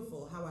was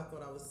beautiful, how I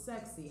thought I was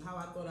sexy, how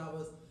I thought I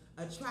was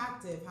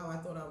attractive, how I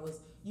thought I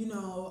was,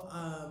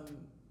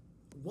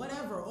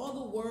 whatever, all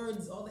the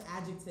words, all the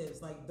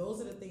adjectives, like those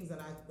are the things that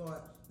I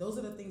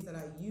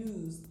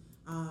used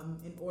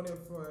in order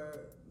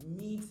for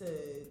me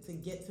to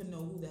get to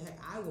know who the heck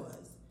I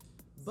was.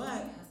 But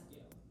let me ask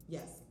you.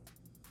 Yes.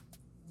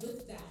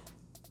 With that,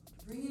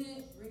 bringing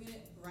it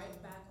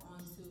right back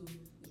onto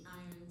the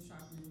iron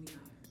sharpening the iron.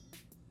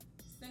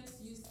 Sex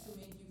used to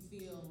make you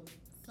feel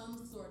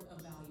some sort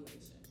of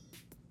valuation.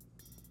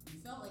 You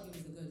felt like it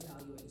was a good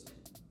valuation,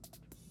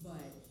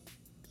 but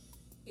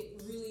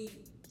it really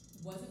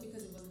wasn't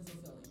because it wasn't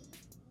fulfilling.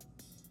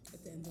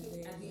 At the end of the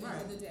day. At the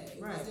end of the day.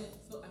 It right. wasn't,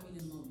 in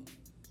the moment,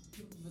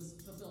 it was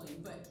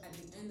fulfilling. But at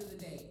the end of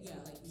the day, yeah,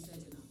 like you said,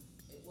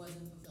 it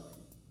wasn't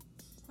fulfilling.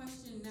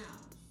 Question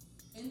now,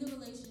 in the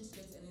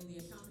relationships and in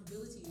the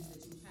accountabilities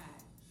that you've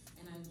had,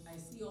 and I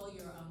see all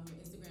your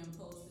Instagram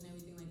posts and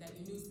everything like that,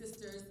 your new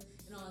sisters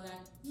and all of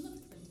that, you look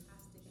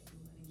fantastic at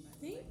your wedding, by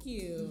the way. Thank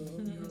you.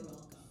 You're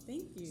welcome.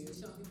 Thank you.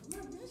 Showing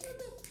people,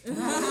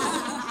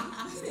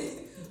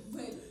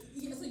 but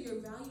yeah, so your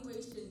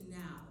evaluation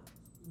now,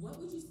 what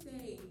would you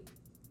say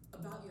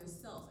about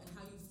yourself and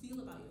how you feel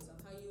about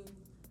yourself, how you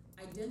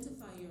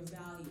identify your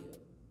value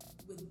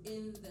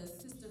within the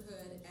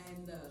sisterhood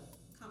and the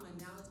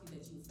commonality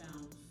that you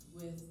found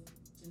with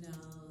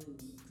Janelle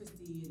and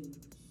Christy and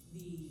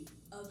the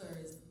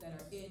others that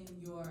are in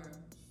your,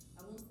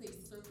 I won't say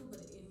circle, but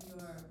in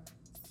your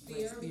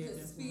sphere, Like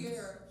because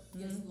sphere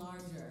gets Mhm.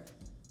 larger.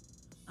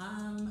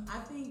 I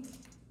think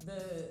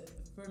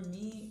for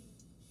me,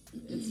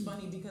 it's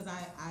funny because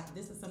I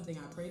this is something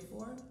I prayed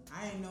for.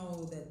 I didn't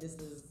know that this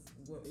is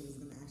what it was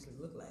gonna actually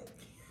look like.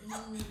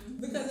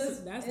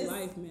 Because That's it's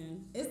life,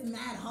 man. It's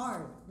mad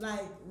hard.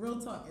 Like real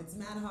talk, it's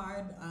mad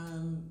hard.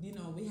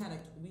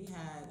 We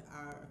had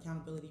our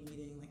accountability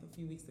meeting like a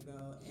few weeks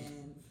ago,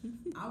 and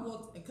I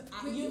walked.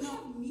 Wait, you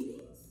have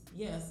meetings?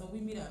 Yeah, so we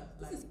meet up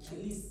like This is at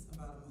cute. least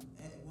about a month. Once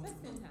That's a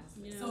month.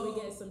 fantastic. You know, So-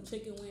 we get some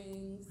chicken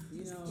wings,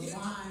 you know,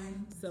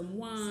 Wine. some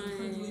wine,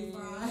 friendly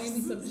fries.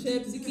 maybe some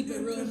chips. You keep it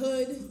real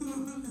hood,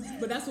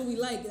 but that's what we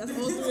like. That's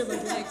all three of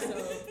us like, so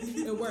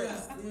it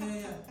works.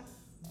 Yeah.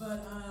 But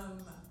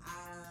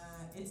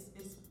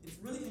it's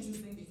really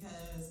interesting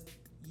because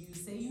you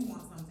say you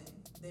want something,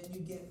 then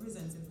you get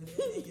presented with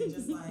it, and you're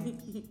just like,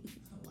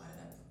 why did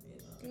I pray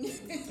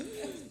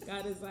about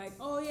God is like,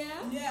 oh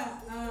yeah. Yeah.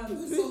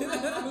 So I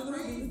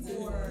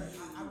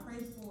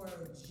prayed for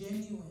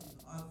genuine,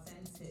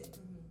 authentic,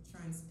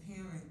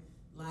 transparent,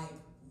 like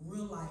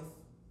real life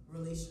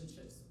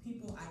relationships.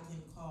 People I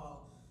can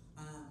call.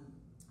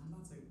 I'm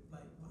about to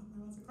like. Why am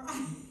I about to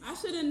cry? I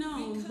should have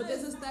known, but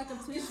there's a stack of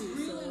It's tissue.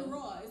 real so. and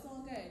raw. It's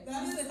all good.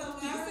 That You is said-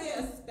 you hilarious.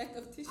 said a speck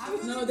of tissue. I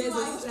really No, there's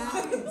like a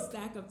that.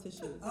 stack of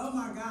tissues. Oh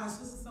my gosh,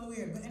 this is so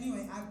weird. But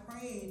anyway, I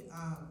prayed.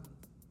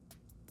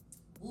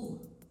 Ooh,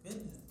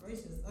 goodness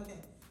gracious. Okay,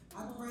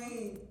 I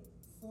prayed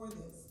for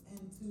this,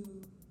 and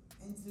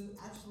to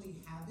actually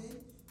have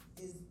it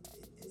is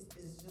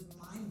just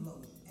mind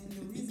blowing. And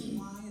the reason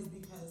why is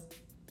because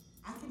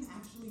I can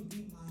actually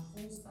be my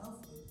whole self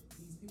with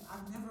these people.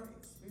 I've never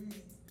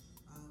experienced,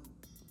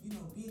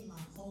 being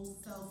my whole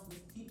self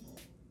with people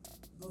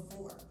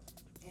before,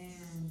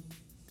 and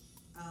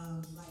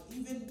like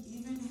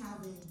even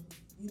having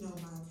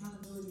my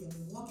accountability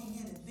and walking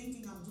in and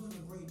thinking I'm doing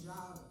a great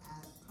job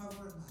at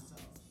covering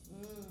myself,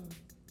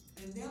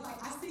 and they're like,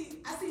 I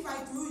see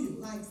right through you.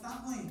 Like,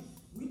 stop playing.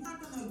 We're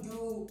not gonna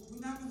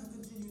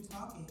continue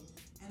talking,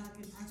 and I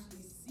can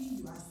actually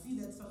see you. I see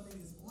that something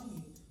is on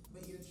you,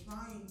 but you're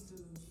trying to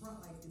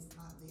front like it's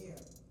not there.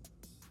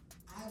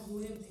 I've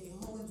lived a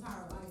whole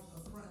entire life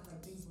of fronting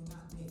like things were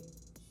not there.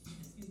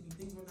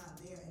 Things were not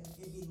there, and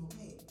it being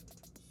okay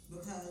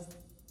because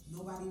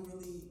nobody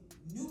really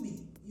knew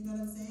me. You know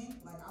what I'm saying?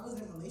 Like, I was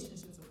in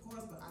relationships, of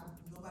course, but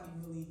nobody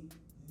really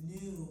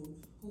knew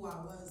who I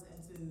was,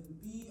 and to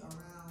be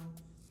around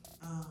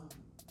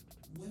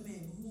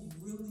women who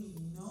really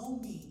know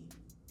me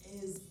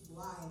is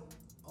like,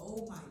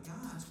 oh my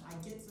gosh, I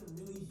get to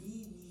really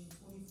be me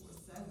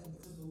 24/7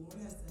 because the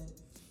Lord has said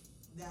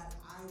that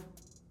I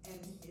am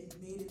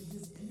made in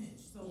His image,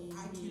 so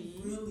I can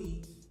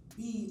really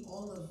be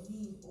all of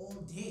me all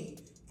day.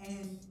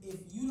 And if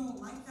you don't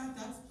like that,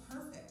 that's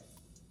perfect.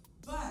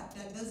 But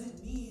that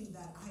doesn't mean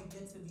that I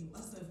get to be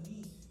less of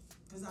me,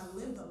 because I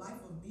live the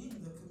life of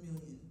being the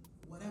chameleon.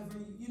 Whatever,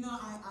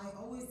 I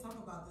always talk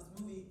about this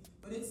movie,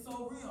 but it's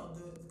so real,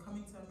 the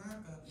Coming to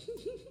America.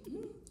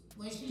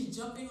 When she's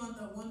jumping on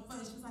the one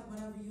foot, she's like,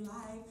 whatever you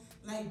like.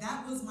 Like,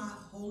 that was my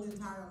whole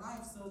entire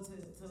life. So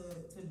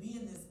to be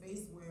in this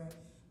space where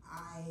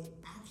I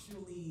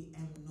actually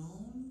am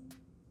known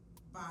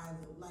by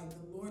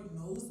the Lord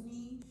knows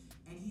me,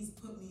 and He's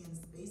put me in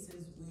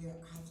spaces where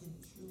I can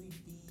truly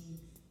be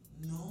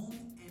known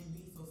and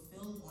be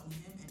fulfilled on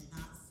Him and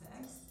not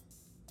sex.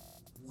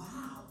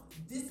 Wow,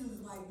 this is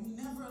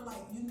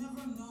you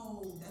never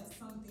know that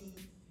something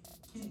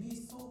can be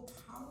so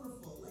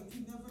powerful. Like,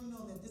 you never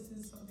know that this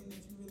is something that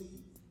you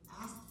really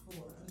asked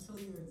for until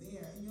you're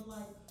there, and you're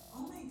like,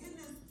 oh my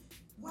goodness,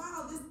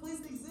 wow, this place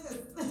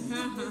exists.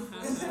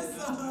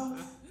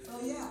 so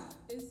yeah.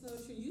 It's so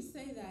true. You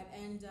say that,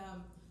 and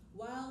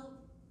while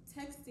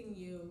texting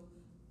you,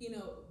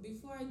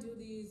 before I do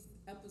these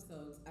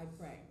episodes, I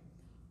pray.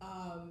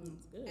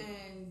 That's good.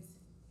 And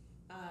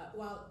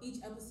while each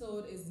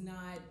episode is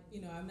not,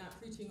 I'm not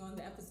preaching on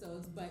the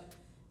episodes, but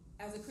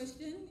as a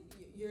Christian,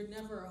 you're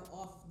never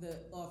off the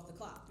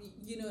clock.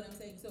 You know what I'm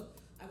saying? So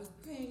I was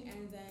praying,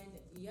 and then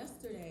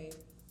yesterday,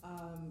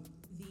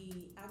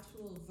 the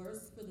actual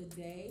verse for the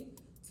day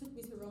took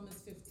me to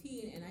Romans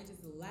 15, and I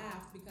just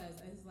laughed because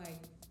I was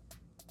like,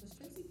 was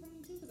Tracy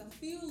praying too? Because I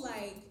feel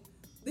like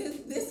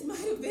this might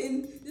have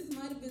been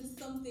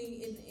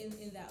something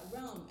in that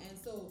realm. And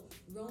so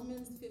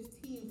Romans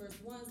 15 verse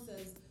 1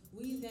 says,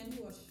 we then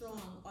who are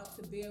strong ought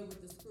to bear with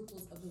the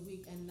scruples of the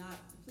weak and not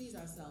to please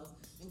ourselves.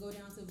 And go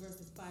down to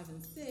verses 5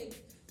 and 6.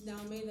 Now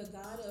may the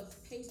God of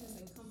patience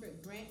and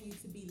comfort grant you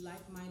to be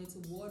like-minded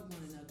toward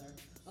one another,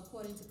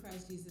 according to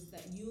Christ Jesus,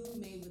 that you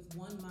may with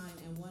one mind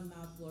and one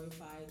mouth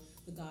glorify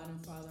the God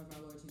and Father of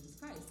our Lord Jesus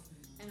Christ.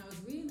 And I was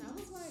reading, I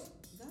was like,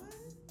 God,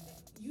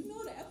 you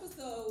know the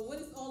episode, what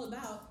it's all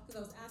about, because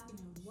I was asking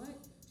him,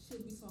 what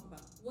should we talk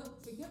about?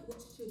 Forget what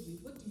should we,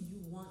 what do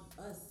you want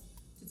us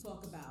to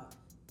talk about?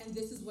 And And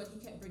this is what he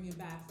kept bringing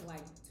back for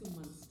like 2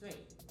 months straight.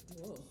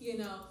 Whoa. You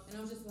know, and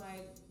I'm just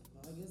like,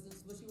 well, I guess this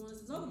is what she wants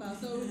to talk about,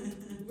 so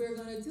we're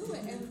gonna do it.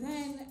 And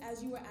then,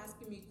 as you were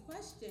asking me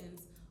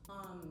questions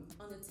on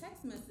the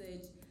text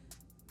message,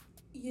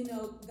 you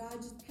know, God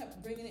just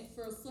kept bringing it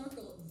full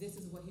circle. This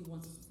is what He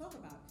wants us to talk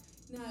about.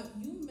 Now,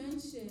 you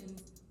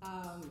mentioned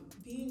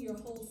being your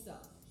whole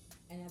self,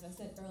 and as I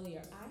said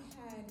earlier, I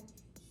had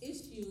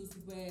issues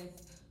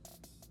with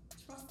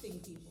trusting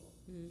people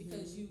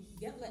because you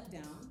get let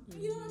down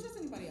and you don't trust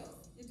anybody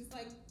else. You're just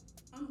like,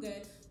 I'm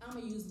good. I'm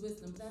gonna use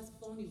wisdom, but that's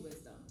phony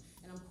wisdom.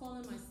 And I'm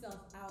calling myself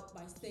out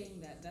by saying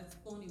that that's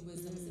phony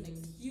wisdom. It's an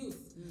excuse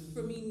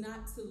for me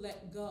not to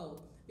let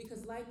go.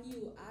 Because like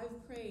you,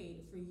 I've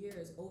prayed for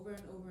years over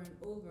and over and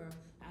over,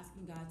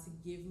 asking God to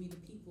give me the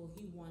people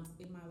He wants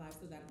in my life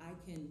so that I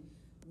can,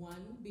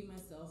 one, be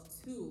myself,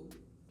 two,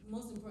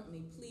 most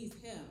importantly, please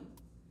Him,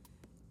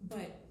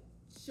 but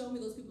show me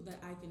those people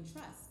that I can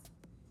trust.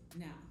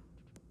 Now,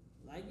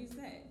 like you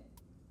said,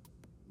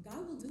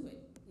 God will do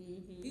it.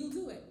 He'll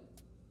do it.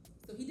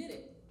 So He did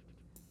it.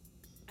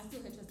 I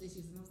still had trust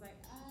issues, and I was like,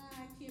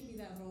 I can't be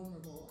that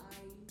vulnerable.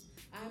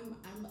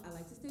 I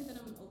like to say that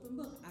I'm an open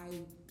book.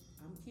 I'm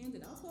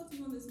candid. I'll talk to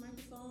you on this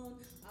microphone.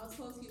 I'll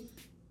talk to you.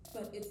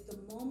 But it's the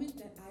moment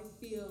that I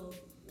feel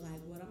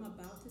like what I'm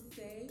about to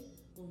say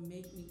will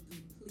make me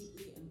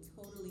completely and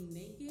totally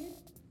naked.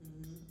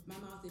 My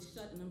mouth is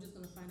shut, and I'm just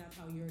going to find out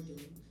how you're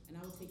doing. And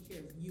I will take care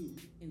of you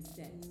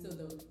instead. So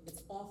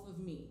it's off of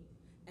me.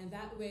 And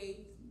that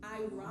way,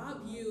 I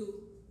rob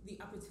you the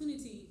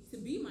opportunity to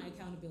be my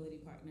accountability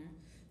partner.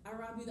 I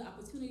rob you the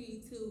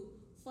opportunity to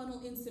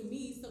funnel into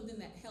me something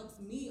that helps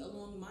me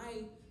along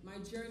my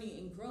journey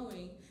in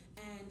growing.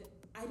 And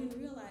I didn't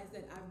realize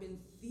that I've been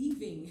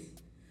thieving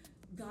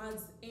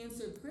God's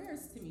answered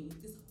prayers to me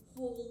this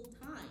whole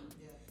time.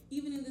 Yeah.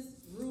 Even in this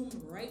room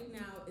right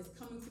now is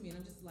coming to me, and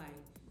I'm just like,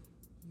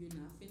 you're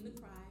not finna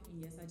cry.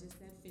 And yes, I just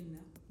said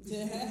finna.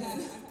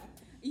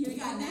 We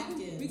got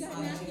napkins. We got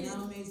napkins.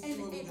 Janelle made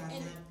sure we got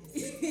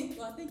napkins.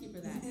 Well, thank you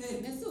for that.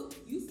 And so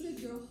you said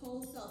your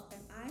whole self,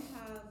 and I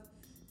have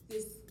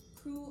this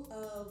crew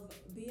of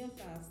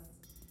BFFs,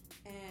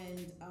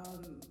 and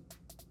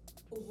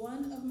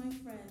one of my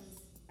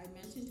friends, I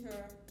mentioned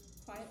her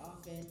quite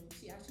often.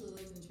 She actually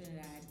lives in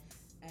Trinidad,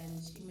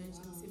 and she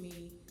mentioned to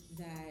me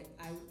that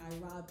I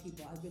rob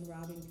people. I've been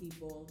robbing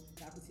people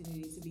the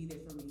opportunity to be there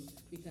for me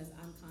because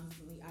I'm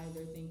constantly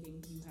either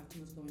thinking you have too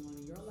much going on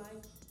in your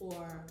life,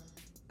 or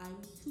I'm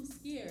too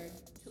scared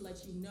to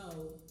let you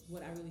know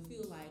what I really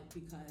feel like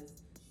because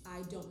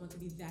I don't want to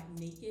be that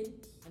naked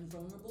and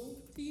vulnerable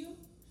to you.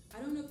 I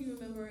don't know if you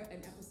remember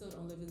an episode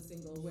on Living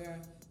Single where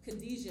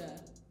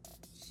Khadijah,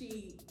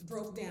 she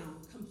broke down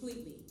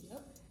completely.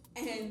 Yep.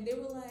 And they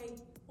were like,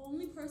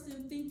 only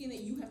person thinking that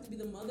you have to be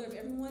the mother of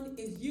everyone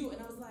is you.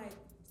 And I was like,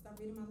 stop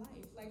reading my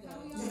life. Like,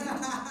 how y'all?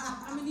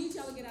 I'm gonna need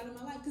y'all to get out of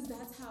my life, because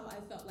that's how I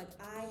felt. Like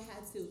I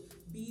had to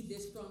be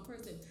this strong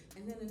person.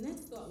 And then the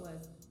next thought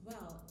was,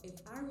 well, if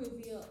I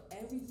reveal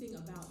everything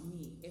about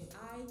me, if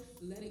I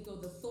let it go,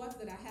 the thoughts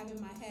that I have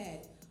in my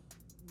head,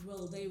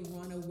 will they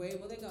run away?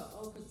 Will they go,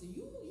 oh, Krista,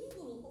 you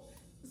little.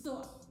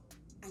 So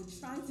I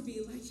tried to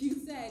be like you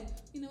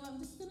said. You know, I'm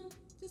just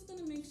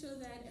gonna make sure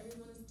that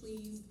everyone is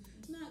pleased.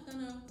 Not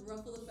gonna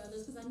ruffle the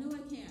feathers because I know I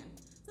can.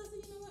 So I said,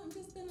 you know what? I'm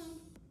just gonna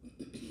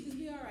just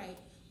be all right.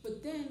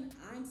 But then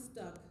I'm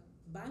stuck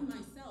by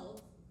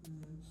myself,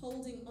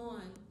 holding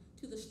on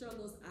to the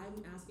struggles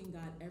I'm asking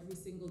God every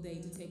single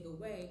day to take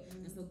away.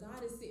 And so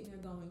God is sitting there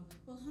going,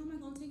 well, how am I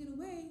going to take it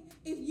away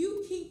if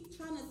you keep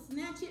trying to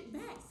snatch it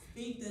back?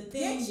 Speak the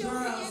thing, Get your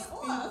girl. hand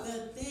Speak off. the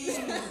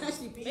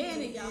thing. She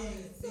fanning y'all.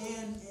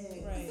 Fan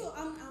egg. Right. So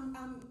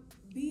I'm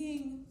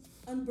being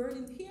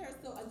unburdened here.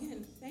 So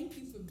again, thank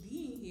you for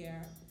being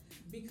here,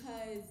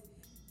 because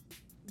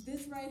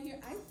this right here,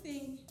 I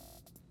think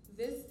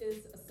this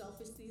is a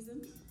selfish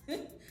season.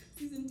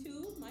 Season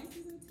 2, my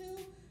season 2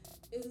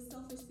 is a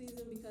selfish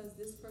season because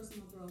this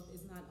personal growth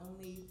is not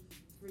only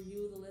for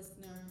you, the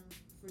listener,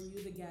 for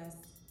you, the guest,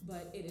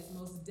 but it is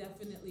most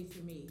definitely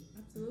for me.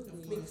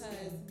 Absolutely.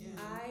 Because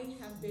I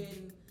have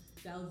been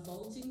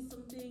divulging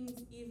some things,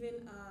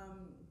 even,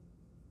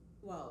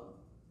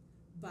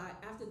 by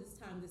after this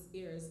time this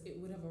airs, it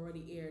would have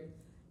already aired.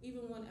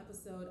 Even one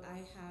episode, I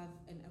have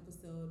an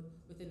episode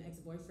with an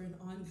ex-boyfriend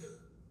on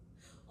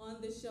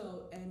the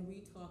show, and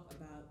we talk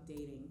about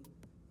dating.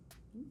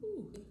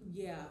 Ooh.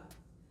 Yeah.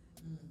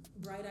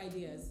 Bright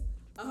ideas.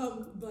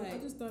 But I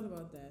just thought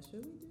about that.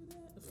 Should we do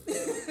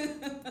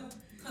that?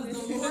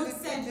 Because the Lord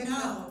said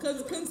no.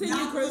 Because continue,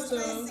 Not Crystal.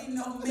 Tracy,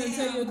 no ma'am,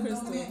 Continue, no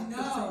Crystal. ma'am, no.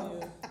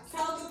 Continue.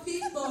 Tell the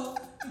people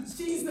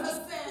Jesus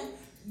said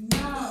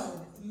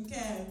no.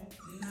 Okay,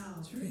 no.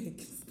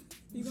 Tricks.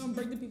 You gonna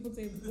break the people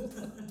table.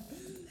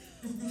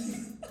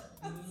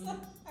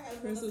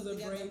 Crystal's a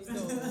brave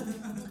soul.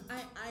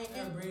 I A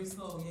am. brave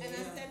soul, yeah. And I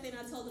sat there and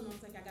I told him, I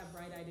was like, I got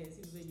bright ideas.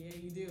 He was like, yeah,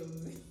 you do.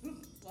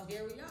 Well,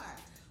 here we are.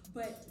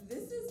 But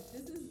this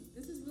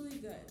is really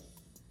good.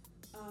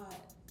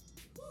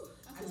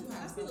 I do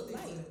have feel something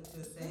light.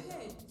 to say. Go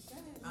ahead.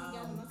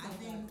 I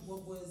think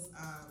what was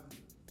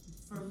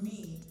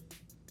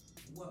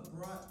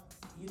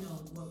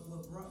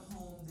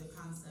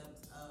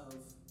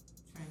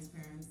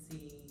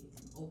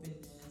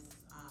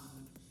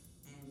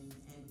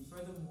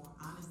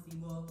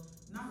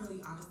not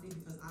really honesty,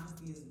 because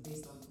honesty is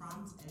based on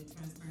prompt, and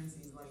transparency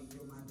is like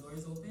my door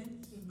is open.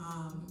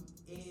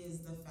 Is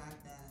the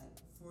fact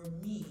that for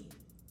me,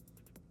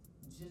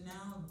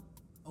 Janelle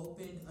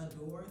opened a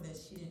door that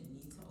she didn't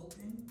need to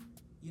open.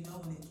 You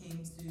know, when it came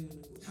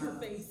to Her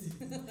face.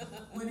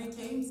 when it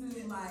came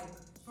to like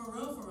for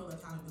real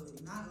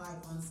accountability, not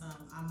like on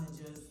some I'ma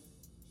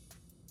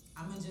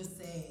just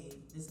say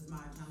this is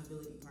my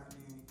accountability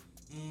partner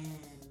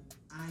and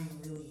I am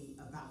really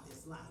about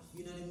this life.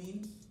 You know what I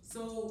mean?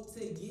 So to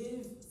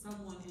give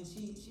someone, and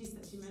she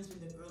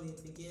mentioned it earlier,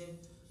 to give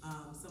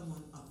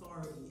someone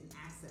authority and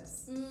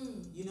access.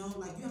 You know,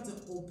 like you have to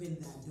open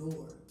that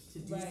door to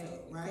do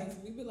so, right?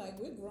 Because we be like,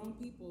 we're grown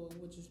people,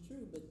 which is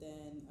true, but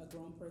then a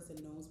grown person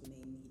knows when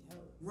they need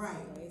help.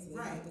 Right. So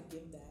they have to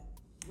give that.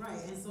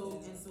 Right. And so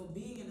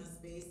being in a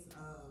space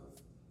of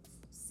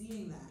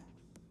seeing that,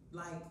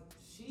 like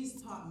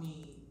she's taught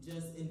me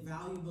just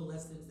invaluable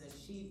lessons that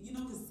she, you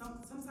know, because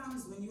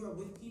sometimes when you are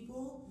with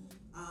people,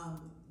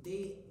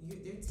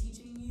 they're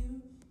teaching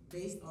you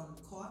based on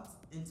caught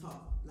and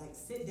taught. Like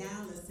sit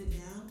down, let's sit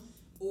down,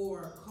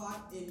 or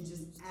caught in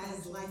just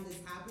as life is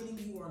happening,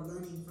 you are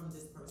learning from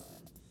this person.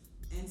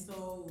 And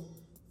so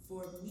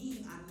for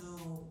me, I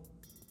know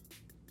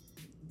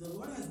the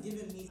Lord has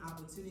given me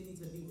opportunity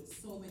to be with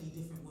so many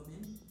different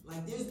women.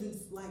 Like there's been,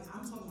 like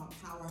I'm talking about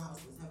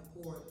powerhouses have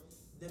poured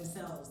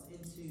themselves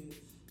into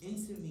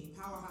me.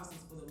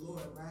 Powerhouses for the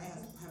Lord, right?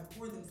 Have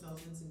poured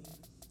themselves into me.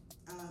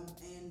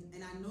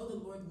 And I know the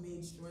Lord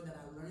made sure that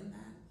I learned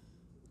that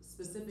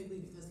specifically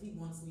because He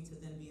wants me to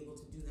then be able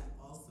to do that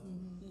also.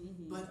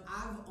 But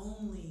I've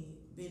only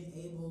been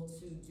able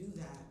to do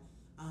that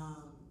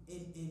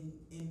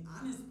in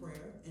honest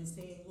prayer and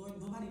saying, Lord,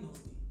 nobody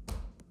knows me.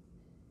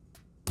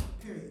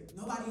 Period.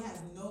 Nobody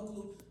has no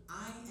clue.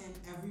 I am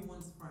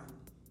everyone's friend.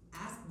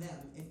 Ask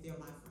them if they're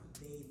my friend.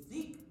 They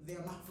think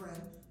they're my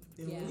friend.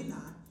 They're really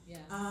not.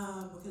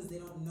 Because they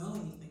don't know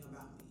anything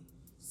about me.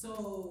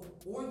 So,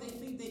 or they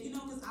think that, you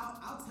know, because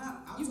I'll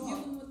talk. You give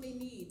them what they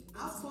need.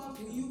 I'll talk.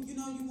 You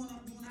know, you wanna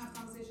have a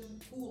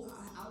conversation. Cool.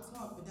 I'll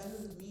talk, but that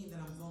doesn't mean that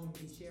I'm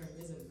vulnerably sharing.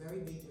 There's a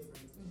very big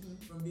difference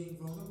from being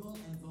vulnerable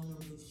and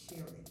vulnerably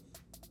sharing.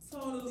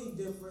 Totally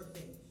different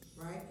thing,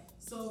 right?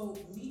 So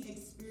me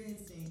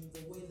experiencing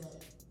the way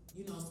that,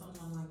 you know,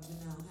 someone like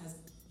Janelle has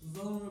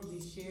vulnerably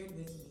shared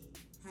with me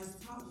has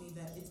taught me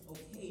that it's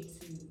okay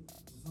to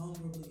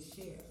vulnerably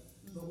share.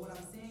 But what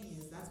I'm saying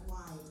is that's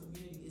why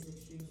community is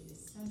extremely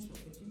essential.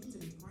 But you need to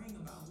be praying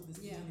about who this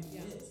community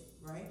is,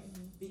 right?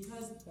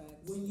 Because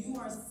when you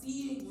are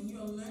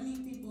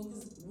learning people,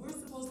 because we're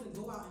supposed to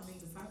go out and make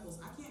disciples.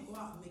 I can't go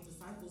out and make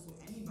disciples with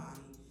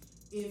anybody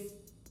if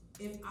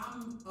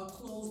I'm a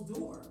closed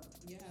door.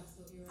 Yeah,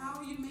 absolutely right. How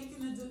are you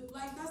making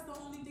like that's the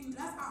only thing,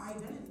 that's our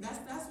identity.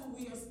 That's what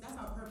we are, that's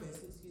our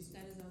purpose, excuse me.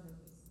 That is our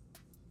purpose.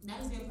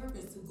 That is their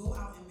purpose, to go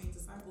out and make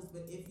disciples.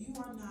 But if you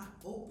are not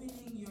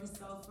opening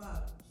yourself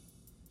up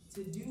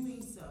to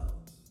doing so,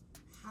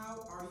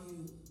 how are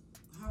you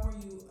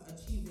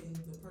achieving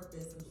the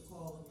purpose and the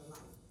call in your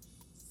life?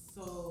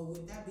 So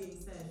with that being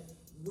said,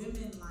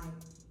 women like,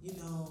 you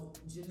know,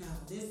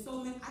 Janelle, there's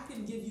so many, I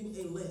can give you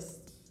a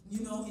list, you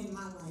know, in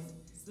my life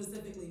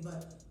specifically,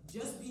 but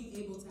just being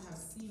able to have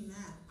seen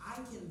that, I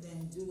can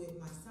then do it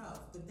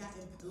myself. But that,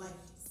 like,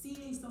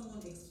 seeing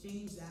someone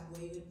exchange that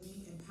way with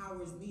me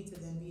empowers me to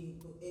then be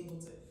able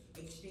to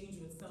exchange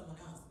with someone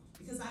else.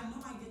 Because I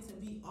know I get to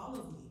be all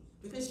of me.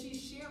 Because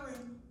she's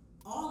sharing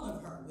all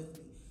of her with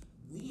me.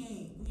 We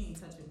ain't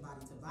touching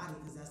body to body,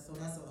 because that's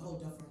a whole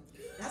different.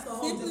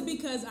 Simply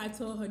because I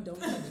told her don't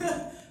touch me.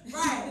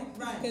 Right.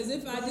 Because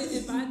if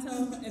I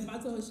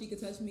told her she could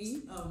touch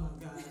me, oh my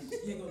gosh,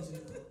 here goes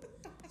Janelle.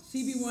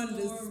 She be wanting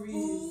to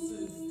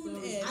spoon.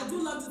 I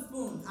do love to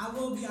spoon. I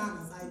will be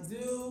honest, I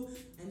do.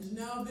 And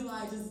Janelle be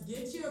like, just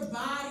get your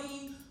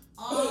body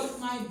off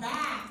my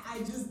back. I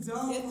just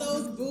don't. Get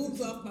those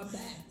boobs off my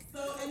back. So,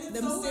 and it's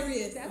them so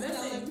serious. That's what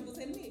I let people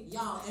say to me.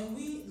 Y'all, and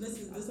we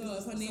listen. So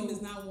if her name is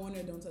not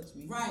Warner, don't touch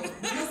me. Right.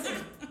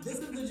 Listen, this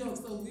is the joke.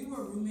 So we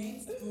were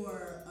roommates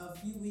for a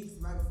few weeks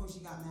right before she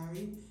got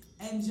married,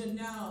 and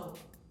Janelle,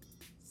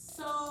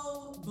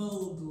 so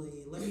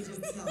boldly, let me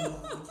just tell you,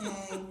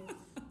 okay,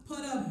 put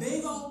a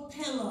big old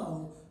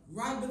pillow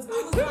right between.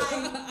 I was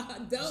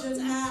like,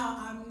 Janelle,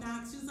 I'm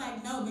not. She's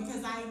like, no,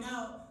 because I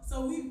know.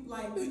 So we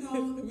like, you know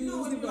when you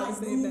like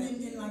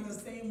rooming in like the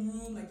same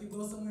room, like you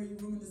go somewhere, you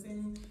room in the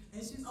same room,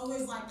 and she's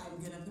always like, I'm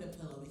gonna put a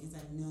pillow because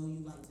I know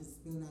you like to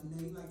spoon, I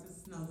know you like to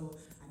snuggle.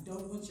 I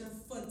don't want your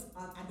foot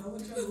on, I don't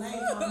want your leg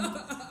on me,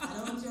 I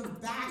don't want your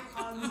back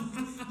on me,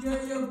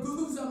 your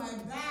boobs on my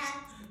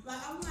back.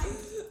 Like I'm like,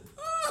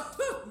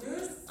 you're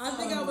so I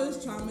think I was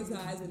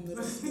traumatized in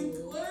middle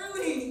school.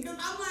 Clearly, because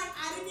I'm like,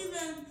 I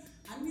didn't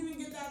even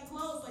get that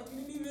close. Like you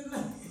didn't even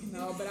like.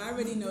 No, but I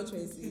already know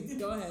Tracy.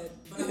 Go ahead.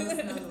 But I'm a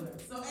snuggler.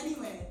 So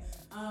anyway,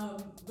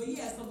 but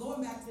yeah. So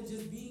going back to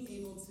just being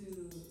able to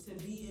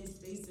be in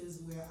spaces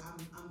where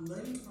I'm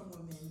learning from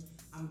women.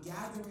 I'm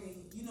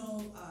gathering,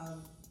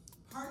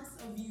 parts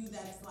of you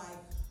that's like,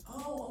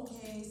 oh,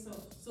 okay.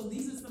 So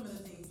these are some of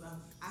the things.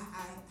 I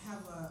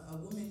have a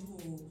woman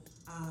who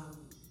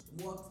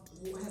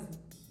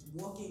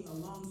walking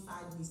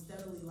alongside me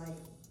steadily, like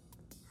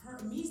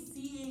me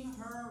seeing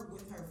her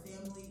with her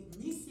family,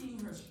 me seeing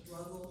her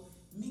struggle,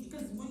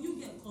 because when you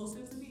get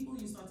closer to people,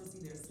 you start to see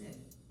their sin.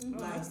 Oh,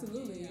 Like,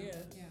 absolutely, yeah.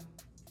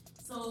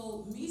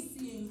 So me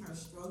seeing her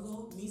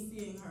struggle, me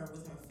seeing her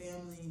with her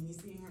family, me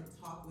seeing her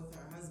talk with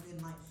her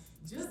husband, like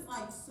just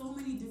like so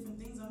many different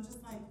things. I'm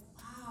just like,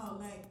 wow,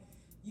 like,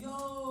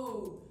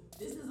 yo,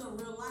 this is a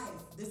real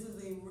life. It's a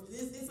real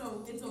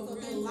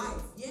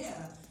life.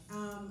 Yeah.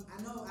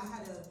 I know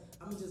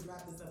I'm gonna just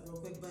wrap this up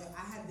real quick, but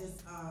I had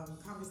this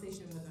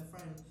conversation with a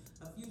friend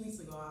a few weeks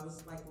ago. I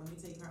was like, let me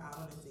take her out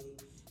on a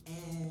date,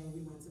 and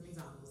we went to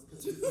McDonald's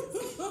because we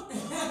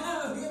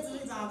went to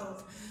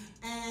McDonald's.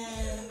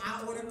 And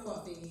I ordered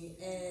coffee,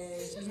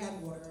 and she had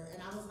water,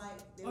 and I was like,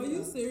 Are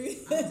you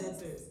serious? I'm dead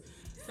serious.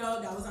 So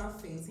that was our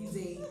fancy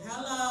date.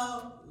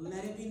 Hello,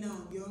 let it be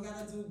known. You don't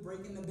gotta do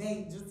breaking the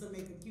bank just to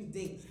make a cute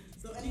date.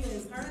 So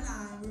anyways, her and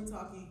I, we were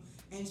talking,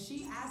 and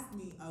she asked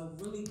me a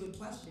really good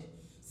question.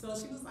 So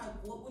she was like,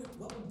 what would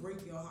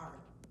break your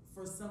heart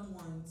for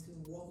someone to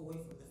walk away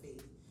from the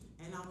faith?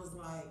 And I was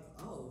like,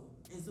 oh.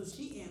 And so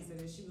she answered,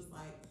 and she was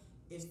like,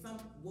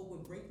 what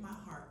would break my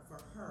heart for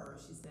her,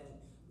 she said,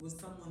 was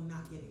someone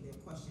not getting their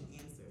question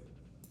answered.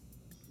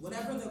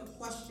 Whatever the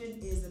question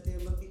is that they're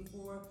looking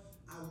for,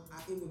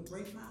 it would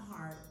break my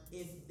heart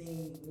if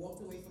they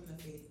walked away from the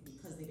faith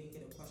because they didn't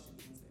get a question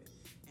answered.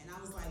 And I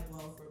was like,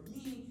 well, for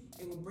me,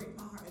 it would break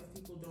my heart if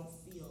people don't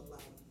feel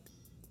like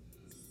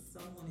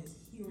someone is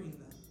hearing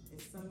them,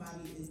 if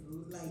somebody is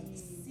like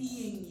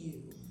seeing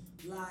you.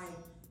 Like,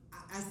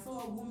 I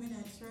saw a woman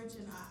at church,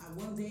 and I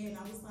one day, and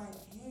I was like,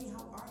 hey,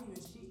 how are you?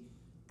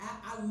 And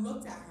I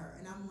looked at her,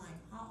 and I'm like,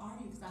 how are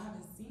you? Because I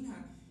haven't seen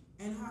her.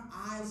 And her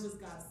eyes just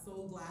got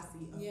so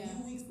glassy. A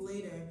few weeks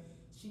later,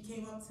 she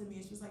came up to me,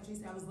 and she was like,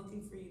 Tracy, I was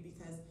looking for you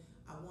because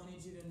I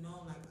wanted you to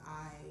know, like,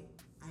 I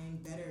am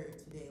better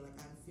today. Like,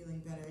 I'm feeling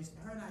better.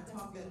 Her and I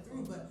talked that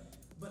through, but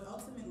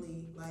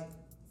ultimately, like,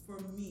 for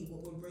me,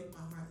 what would break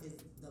my heart is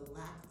the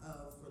lack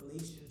of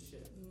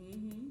relationship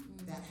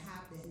that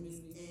happens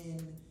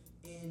in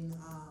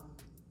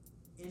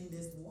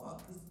this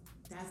walk. 'Cause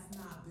that's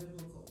not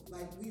biblical.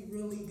 Like, we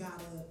really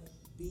gotta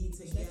be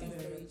together. Checking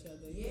for each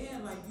other. Yeah,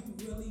 like you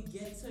really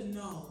get to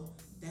know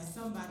that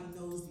somebody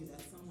knows you,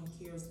 that someone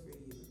cares for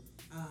you.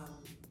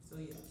 So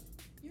yeah.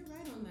 You're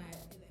right on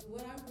that.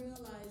 What I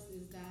realized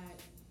is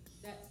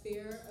that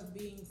fear of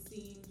being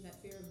seen, that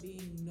fear of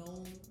being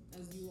known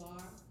as you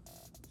are,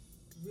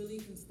 really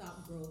can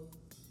stop growth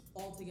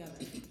altogether.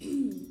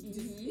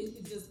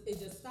 It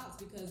just stops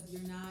because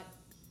you're not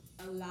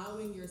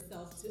allowing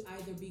yourself to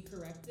either be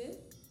corrected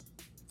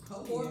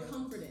or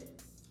comforted.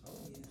 Oh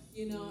yeah.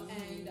 You know,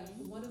 and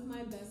one of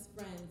my best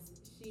friends,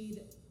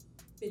 she'd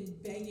been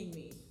begging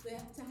me to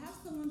have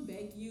someone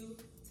beg you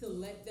to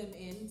let them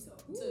in to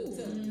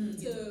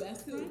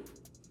best friend?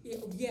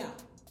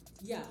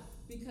 Yeah,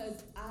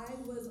 because I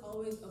was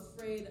always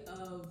afraid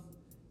of,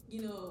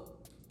 you know,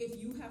 if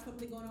you have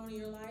something going on in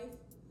your life,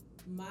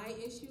 my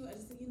issue, I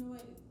just said, you know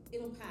what,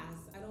 it'll pass.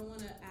 I don't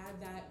want to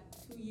add that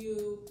to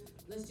you.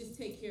 Let's just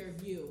take care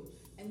of you.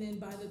 And then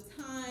by the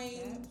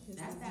time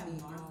that's that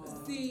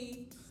Martha.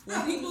 See,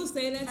 when people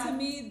say that to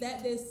me,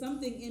 that there's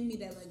something in me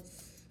that like,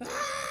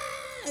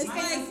 it's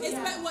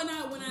like when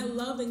I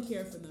love and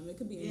care for them. It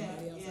could be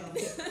anybody else,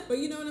 but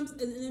you know what I'm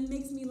saying. And it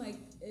makes me like,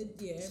 it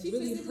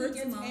really hurts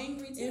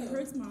angry too. It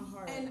hurts my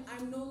heart. And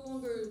I'm no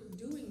longer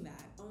doing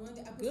that. I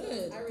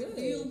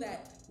revealed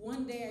that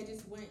one day I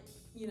just went.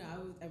 You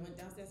know, I went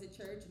downstairs at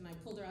church and I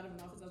pulled her out of an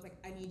office. I was like,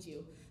 I need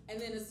you.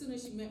 And then as soon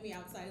as she met me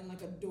outside in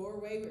like a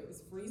doorway where it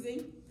was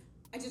freezing,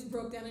 I just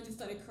broke down and just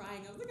started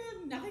crying. I was like, I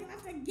have nothing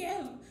left to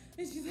give.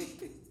 And she's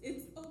like,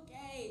 it's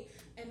okay.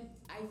 And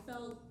I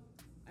felt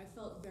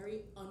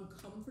very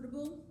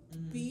uncomfortable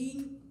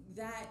being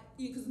that,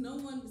 because no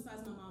one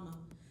besides my mama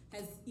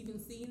has even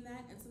seen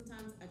that. And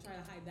sometimes I try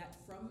to hide that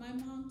from my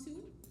mom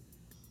too.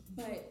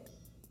 But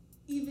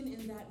even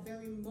in that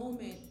very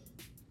moment,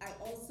 I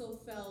also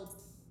felt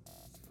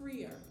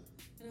freer.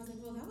 And I was like,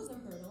 well, that was a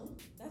hurdle.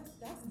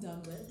 That's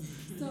done with.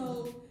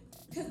 So,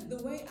 because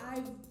the way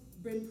I've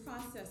been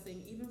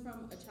processing, even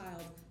from a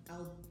child,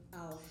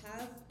 I'll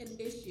have an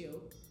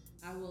issue,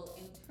 I will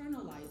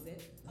internalize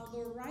it, I'll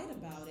go write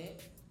about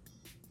it,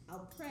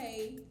 I'll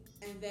pray,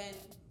 and then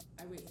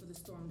I wait for the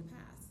storm to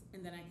pass.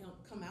 And then I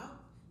come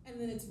out, and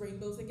then it's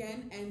rainbows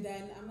again, and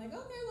then I'm like,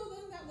 okay, well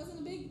then that wasn't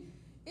a big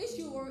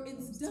issue, or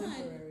it's done.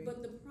 Temporary.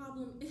 But the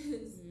problem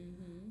is,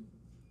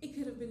 it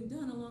could have been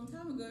done a long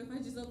time ago if I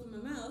just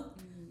opened my mouth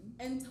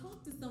and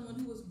talked to someone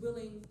who was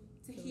willing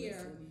to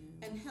hear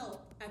and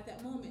help at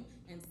that moment.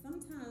 And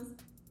sometimes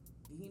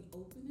being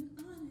open and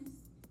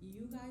honest,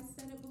 you guys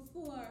said it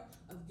before,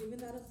 of giving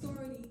that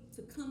authority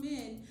to come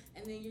in,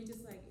 and then you're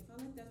just like, if I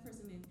let that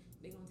person in,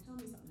 they're going to tell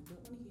me something I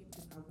don't want to hear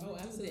because I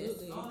want to do this.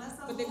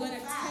 But they're going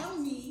to tell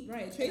me.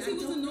 Right, Tracy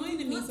was annoying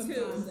to me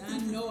sometimes, and I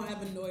know I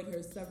have annoyed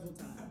her several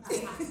times.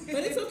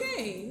 But it's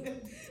okay.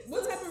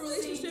 What type of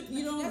relationship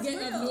you don't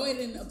get annoyed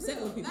and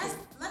upset with people?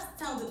 Let's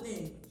tell the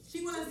thing.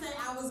 She wanna say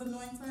I was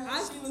annoying to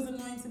her. She was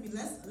annoying to me.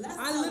 Let's.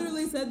 I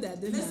really said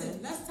that, didn't Listen,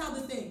 let's tell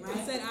the thing, right?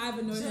 I said I've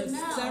annoyed her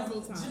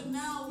several times.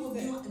 Janelle will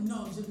be like, no,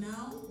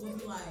 Janelle will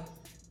be like,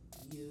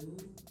 you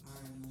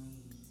are annoying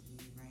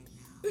to me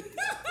right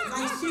now.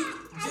 Like she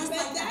just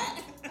like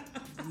that.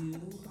 You are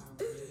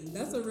really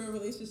That's a real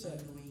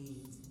relationship. annoying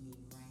to me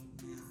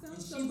right now.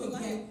 And So she would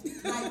polite.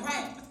 get like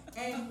right.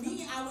 And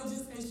me, I would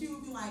just, and she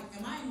would be like,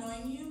 am I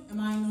annoying you? Am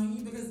I annoying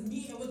you? Because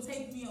me, it would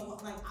take me a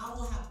while. Like I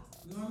will have,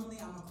 normally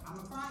I'm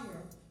a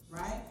crier,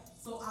 right?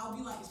 So I'll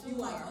be like, she'll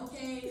be like,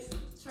 okay,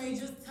 Trey,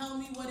 just tell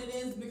me what it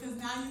is because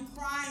now you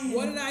crying.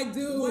 What did I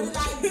do? What did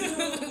I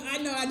do? I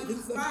know I did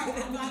something. Right,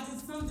 I know I did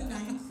something, now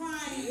you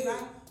crying,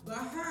 right? But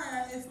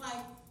her, it's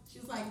like,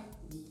 she's like,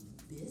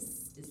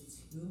 this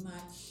is too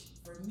much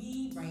for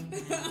me right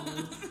now,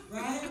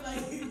 right? Like,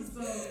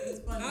 so it's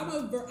funny.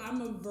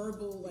 I'm a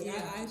verbal, like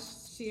Yeah. I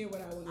share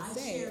what I want I to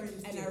say, share it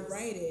in and I tears.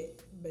 write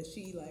it, but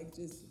she like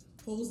just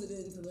holds it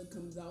in until it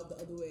comes out the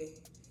other way.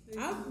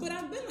 But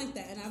I've been like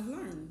that, and I've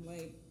learned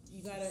like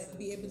you gotta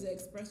be able to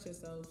express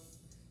yourself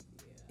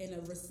in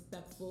a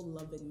respectful,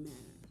 loving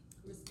manner.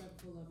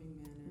 Respectful, loving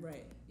manner.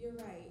 Right. You're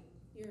right.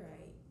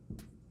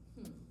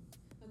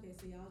 Okay,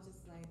 so y'all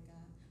just like,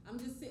 I'm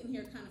just sitting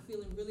here kind of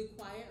feeling really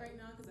quiet right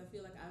now because I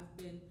feel like I've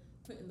been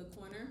put in the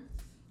corner.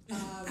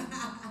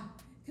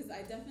 Because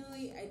I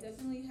definitely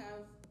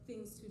have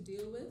things to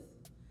deal with,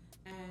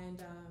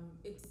 and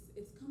it's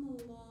come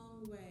a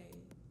long way,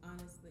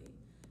 honestly.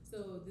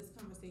 So this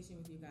conversation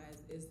with you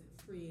guys is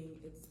freeing.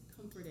 It's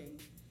comforting.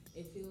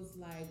 It feels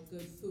like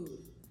good food.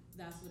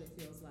 That's what it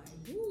feels like.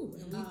 Ooh,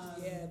 and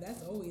yeah,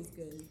 that's always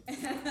good.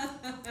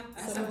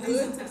 That's some a good,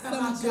 reason to come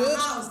out your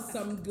house.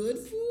 some good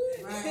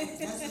food. Right,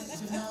 that's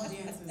just Janelle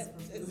dances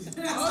for food.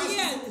 Oh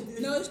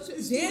yeah, no, it's true.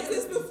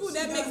 Dances for food.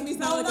 That makes me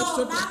sound like a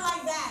stripper. not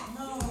like that.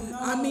 No.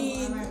 I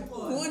mean, All right,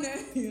 pause. corner,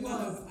 you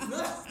know.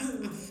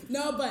 Pause.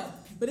 No,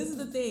 but this is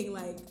the thing,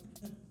 like.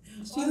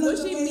 What What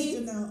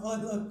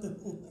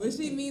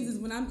she means is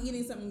when I'm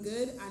eating something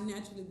good, I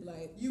naturally be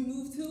like, You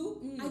move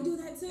too? I do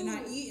that too. and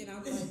I eat, and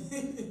I'm like,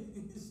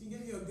 she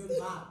give you a good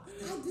vibe.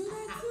 I do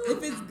that too.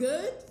 if it's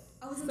good,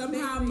 I was in the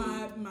somehow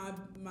bakery.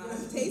 my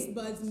taste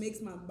buds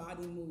makes my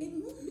body move. It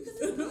moved because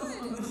it's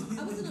good.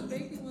 I was in a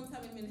bakery one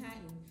time in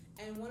Manhattan,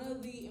 and one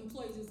of the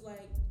employees was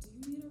like, "Do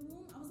you need a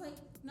room?" I was like,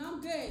 "No,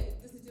 I'm good.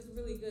 This is just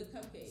really good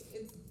cupcake.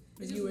 It's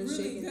just You were really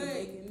shaking good."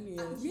 and baking,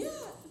 yeah.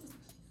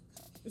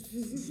 And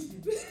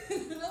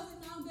I was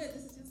like, "No, I'm good.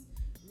 This is just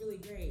really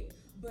great."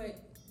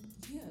 But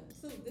yeah,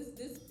 so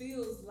this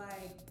feels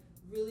like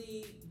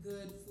really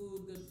good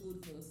food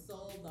for the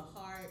soul, the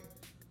heart,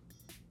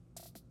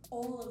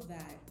 all of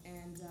that,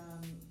 and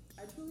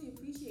I truly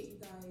appreciate you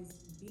guys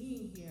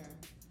being here.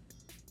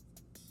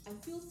 I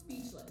feel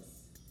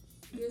speechless.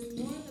 There's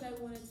more that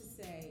I wanted to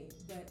say,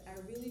 but I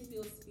really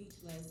feel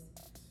speechless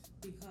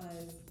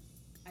because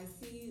I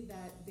see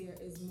that there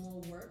is more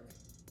work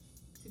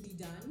to be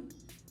done.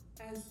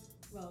 As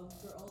well,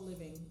 we're all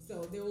living,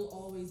 so there will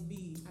always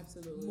be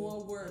Absolutely.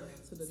 more work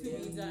To the to day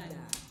be we done.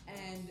 die.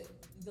 And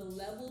the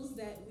levels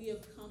that we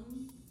have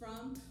come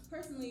from,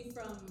 personally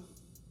from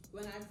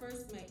when I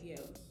first met you,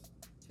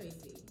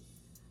 Tracy,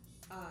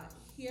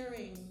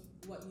 hearing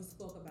what you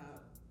spoke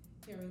about,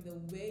 hearing the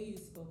way you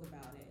spoke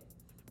about it,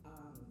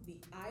 the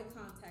eye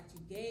contact you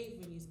gave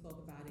when you spoke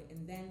about it,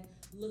 and then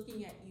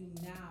looking at you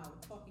now,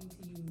 talking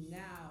to you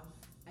now,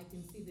 I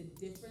can see the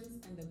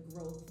difference and the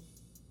growth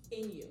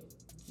in you.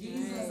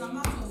 Jesus, I'm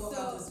about to walk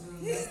out this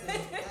room.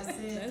 That's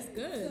it. That's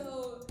good.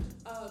 So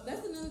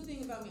that's another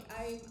thing about me.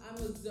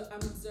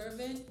 I'm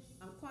observant.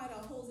 I'm quiet.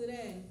 I'll hold it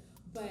in.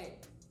 But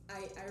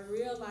I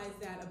realize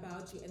that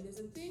about you. And there's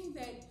a thing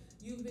that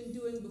you've been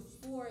doing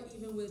before,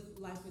 even with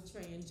Life with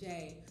Trey and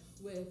Jay,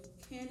 with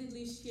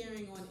candidly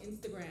sharing on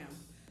Instagram.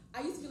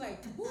 I used to be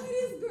like,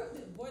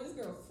 this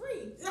girl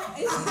free.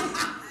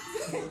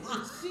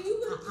 She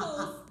would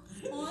post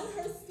on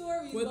her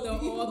stories, With but the-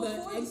 even all the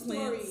before eggplants.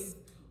 stories,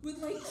 with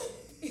like.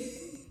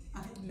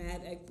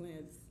 Mad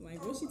eggplants.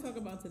 Like, what she talk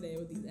about today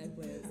with these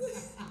eggplants?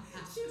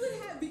 She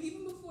would have,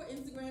 even before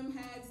Instagram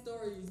had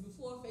stories,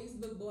 before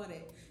Facebook bought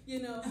it,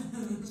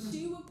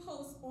 she would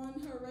post on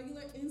her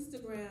regular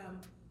Instagram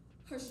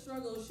her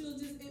struggle. She'll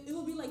just, it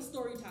will be like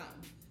story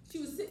time. She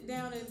would sit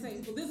down and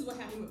say, well, this is what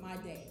happened with my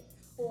day.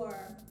 Or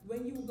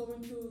when you were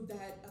going through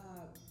that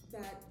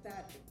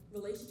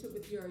relationship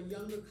with your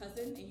younger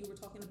cousin and you were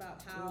talking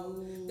about how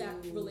that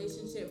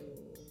relationship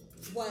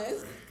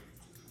was.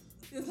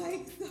 It's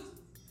like,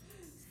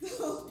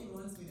 so She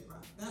wants me to cry.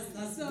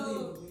 That's so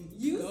really what we.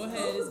 you Go spoke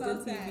ahead, it's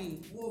about good that.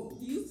 TV. Whoa.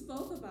 You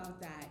spoke about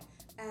that,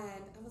 and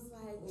I was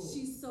like, Whoa.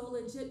 she's so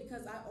legit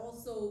because I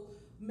also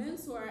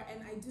mentor,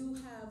 and I do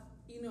have,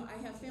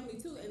 I have family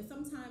too, and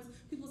sometimes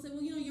people say,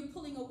 well, you're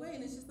pulling away,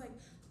 and it's just like,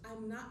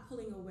 I'm not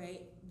pulling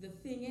away. The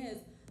thing is,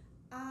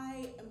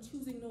 I am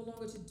choosing no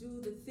longer to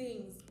do the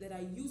things that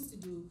I used to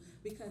do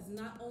because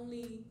not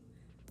only,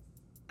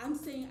 I'm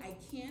saying I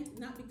can't,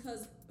 not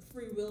because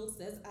free will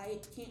says I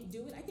can't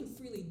do it. I can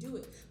freely do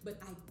it, but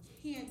I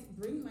can't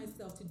bring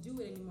myself to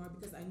do it anymore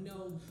because I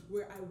know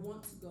where I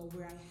want to go,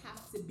 where I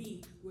have to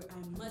be, where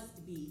I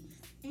must be.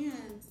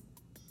 And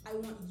I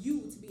want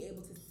you to be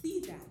able to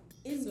see that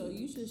in So me.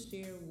 you should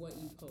share what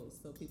you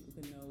post so people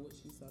can know what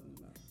she's talking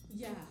about.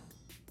 Yeah.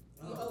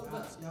 Oh,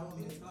 gosh, y'all want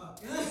me to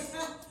talk?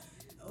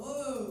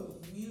 Oh,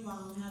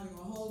 meanwhile, I'm having a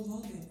whole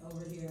moment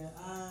over here.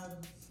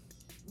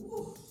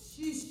 Ooh,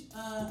 sheesh.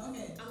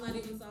 Okay. I'm not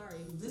even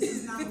sorry. This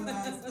is not what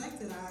I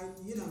expected.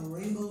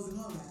 Rainbows and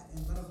all that,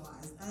 and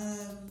butterflies.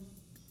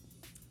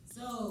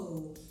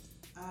 So,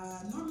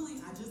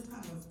 normally I just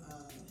kind of,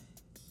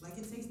 like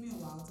it takes me a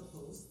while to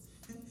post,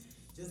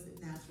 just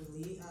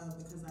naturally,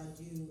 because I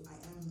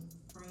am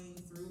praying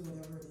through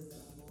whatever it is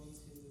that I'm going to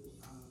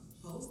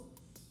post,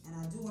 and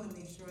I do want to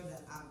make sure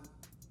that I'm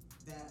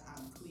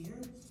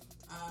clear.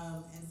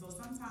 And so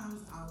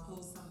sometimes I'll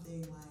post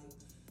something like,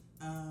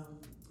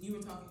 you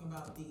were talking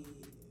about the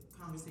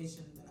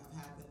conversation that I've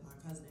had with my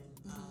cousin,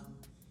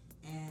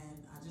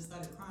 and I just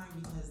started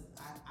crying because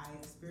I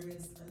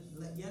experienced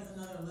yet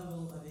another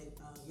level of it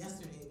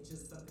yesterday, which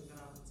is something that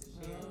I wanted to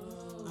share.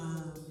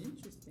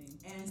 Interesting.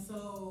 And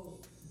so,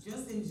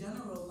 just in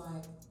general,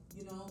 like,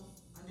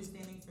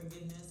 understanding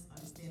forgiveness,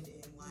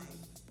 understanding, like,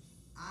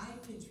 I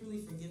can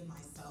truly forgive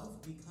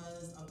myself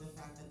because of the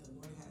fact that the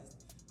Lord has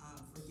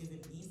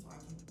forgiven me, so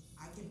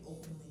I can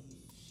openly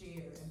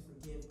share and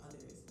forgive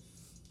others,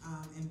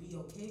 and be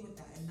okay with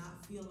that, and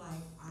not feel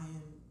like I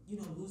am,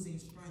 losing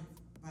strength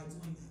by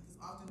doing that. Because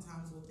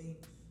oftentimes we'll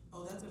think,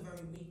 oh, that's a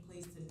very weak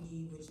place to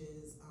be, which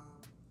is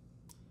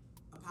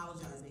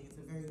apologizing. It's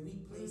a very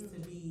weak place to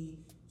be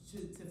to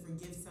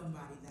forgive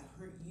somebody that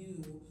hurt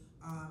you.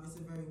 It's a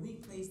very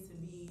weak place to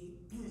be,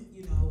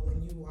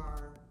 when you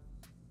are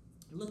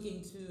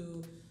looking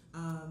to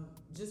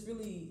just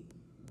really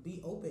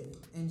be open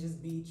and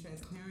just be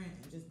transparent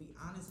and just be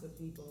honest with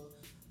people.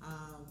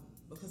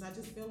 Because I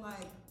just feel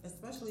like,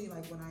 especially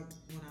like when I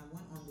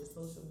went on this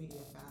social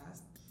media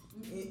fast,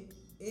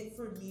 it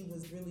for me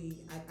was really,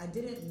 I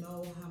didn't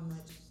know how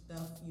much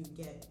stuff you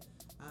get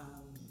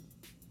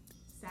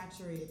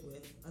saturated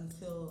with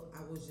until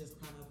I was just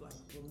kind of like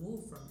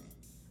removed from it.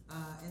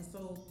 And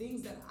so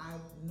things that I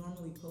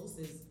normally post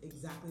is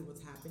exactly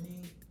what's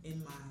happening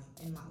in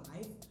my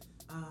life,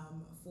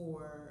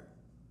 for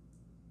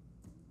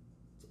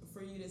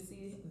you to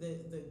see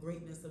the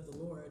greatness of the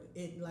Lord.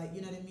 It, like,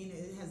 you know what I mean?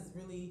 It has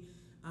really,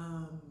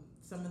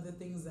 some of the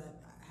things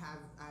that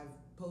I've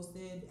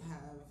posted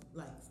have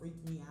like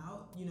freaked me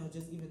out,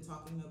 just even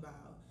talking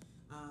about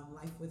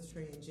Life with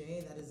Trey and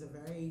Jay. That is a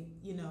very,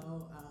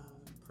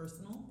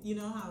 personal,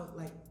 how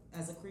like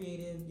as a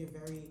creative, you're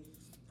very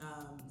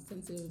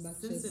sensitive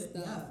about your stuff,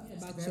 yeah,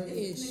 about very, your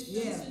ish.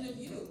 Yeah, of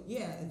you.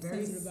 yeah,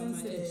 very Sensitive about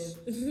my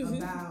sensitive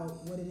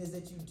about what it is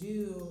that you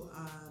do,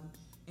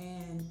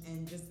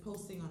 and just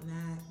posting on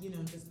that,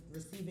 just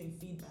receiving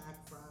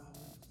feedback from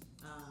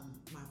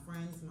my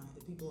friends,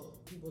 the people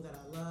that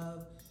I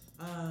love,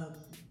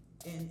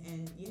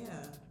 and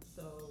yeah.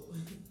 So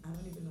I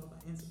don't even know if I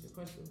answered your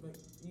question, but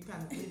you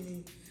kind of gave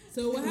me.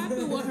 So what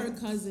happened with her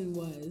cousin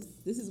was,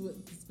 this is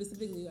what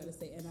specifically you got to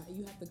say, and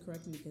you have to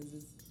correct me because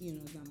it's,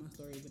 it's not my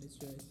story, but it's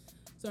yours.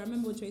 So I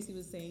remember what Tracy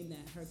was saying,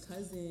 that her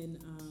cousin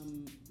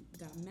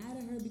got mad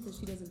at her because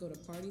she doesn't go to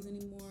parties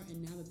anymore,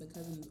 and now that the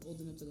cousin is old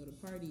enough to go to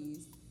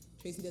parties,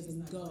 Tracy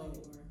doesn't go.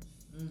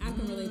 I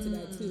can relate to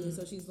that too.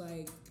 So she's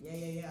like,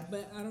 yeah.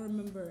 But I don't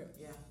remember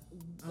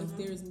if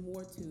there's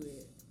more to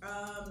it.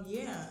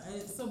 Yeah.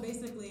 So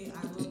basically,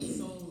 I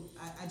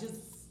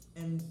just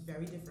am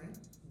very different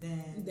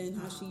than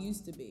how she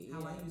used to be.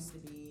 How I used to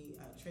be.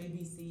 Trey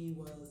BC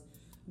was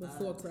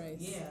before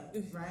Christ. Yeah,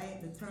 right.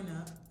 The turn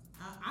up.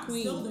 I'm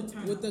Queen, still the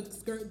turn with up. the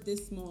skirt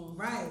this small.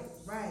 Right.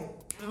 I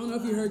don't know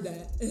if you heard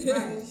that.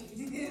 Right.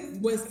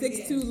 With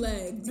 6'2"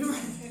 legs.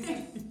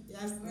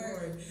 Yes,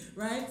 Lord.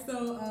 Right.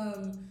 So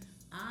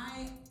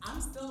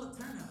I'm still a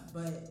turn up,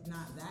 but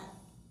not that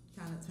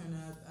kind of turn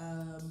up.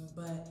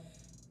 But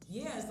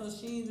yeah, so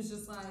she was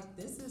just like,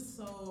 this is.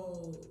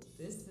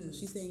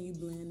 She's saying you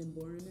bland and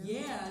boring now?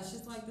 Yeah,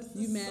 she's like, this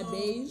is you mad so,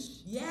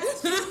 beige? Yeah,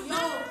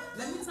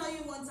 let me tell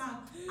you one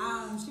time,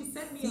 she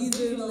sent me a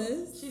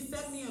video. She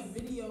sent me a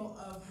video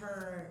of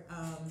her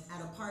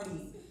at a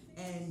party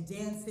and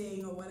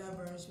dancing or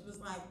whatever, and she was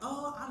like,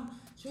 oh, I'm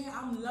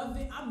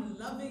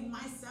loving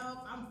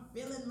myself, I'm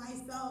feeling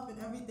myself and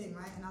everything,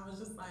 right? And I was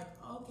just like,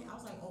 okay. I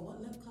was like, oh,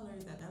 what lip color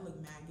is that? That look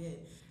mad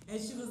good.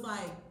 And she was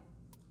like,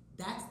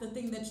 that's the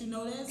thing that you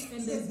notice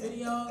in this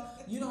video.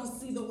 You don't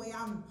see the way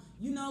I'm,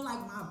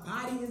 like my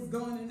body is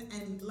going,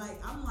 and like,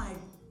 I'm like,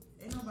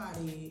 ain't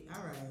nobody,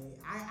 all right.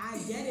 I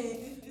get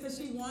it, because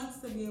she wants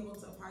to be able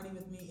to party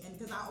with me, and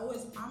because I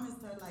always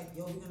promised her, like,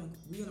 yo,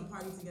 we're gonna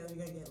party together,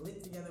 we're gonna get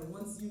lit together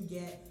once you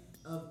get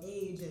of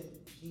age, and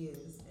she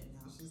is, and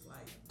now she's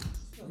like,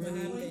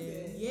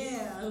 really?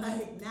 Yeah,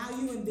 like, now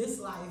you in this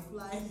life,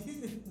 like,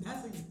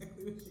 that's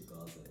exactly what she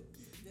calls it.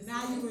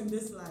 Now you in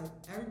this life.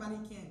 Everybody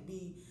can't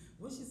be.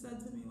 What she said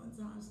to me one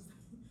time, she's like,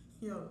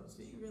 yo,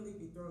 she really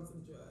be throwing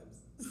some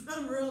drugs,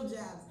 some real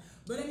jabs.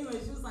 But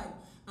anyway, she was like,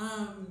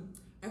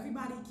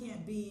 everybody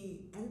can't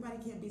be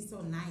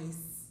so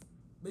nice.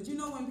 But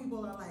when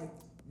people are like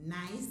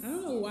nice. I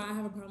don't know why I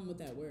have a problem with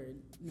that word.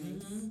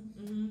 Nice.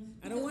 I don't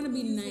Because want to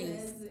be people use it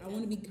nice. as- I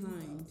want to be as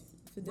kind.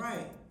 It's a Right.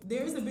 difference.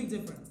 There's a big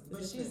difference. It's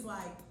But she's different.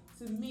 like,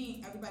 to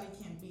me, everybody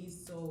can't be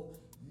so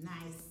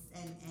nice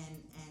and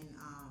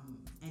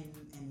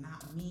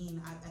not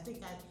mean. I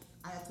think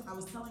I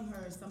was telling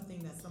her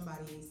something that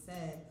somebody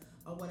said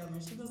or whatever,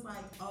 and she was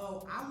like,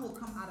 "Oh, I will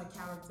come out of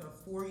character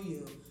for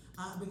you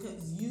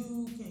because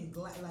you can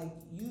like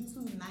you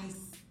too nice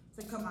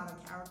to come out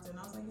of character." And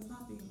I was like, "It's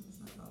not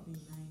about being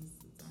nice.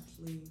 It's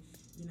actually,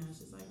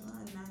 she's like, oh,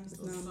 nice, It's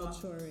so not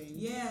soft." maturing.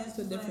 Yeah, It's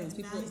the difference.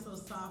 Like, People- nice, so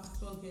soft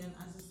spoken.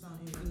 I just don't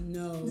even.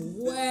 No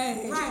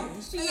way. Right.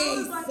 She And ain't I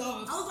was soft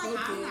like,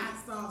 I'm spoken.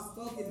 not soft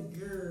spoken,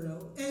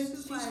 girl. And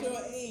she's She like,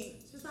 sure ain't.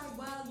 she's like,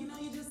 well,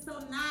 you're just so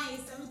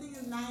nice. Everything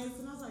is nice.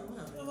 And I was like,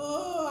 whatever.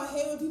 Oh, I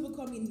hate when people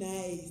call me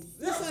nice.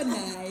 You're so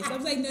nice. I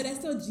was like, no, that's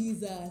still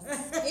Jesus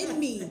in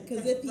me.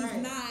 Because if he's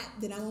Right.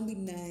 not, then I won't be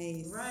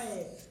nice.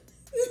 Right.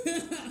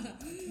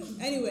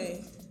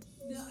 Anyway,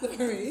 No,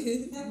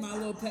 sorry. My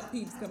little pet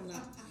peeves coming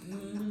out.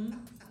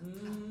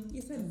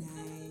 You're so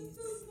nice.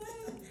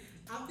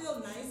 I feel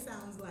nice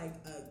sounds like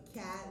a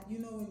cat. You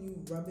know when you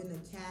rubbing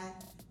a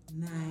cat?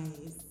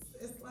 Nice.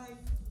 It's like,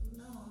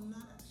 no, I'm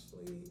not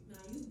actually. No,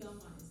 use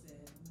Belmont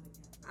instead. I'm not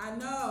a cat. I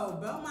know.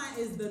 Belmont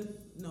is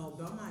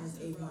Belmont is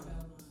Should've brought A1.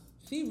 Belmont.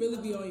 She really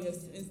be on your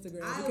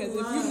Instagram I because if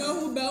you love- know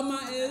who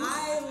Belmont is,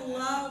 I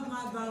love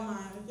my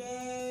Belmont,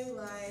 okay?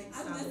 Like,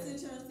 I stop it.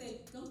 messaged her and said,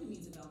 "Don't be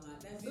mean to Belmont.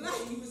 That video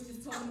you was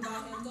just talking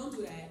about him. Don't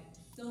do that.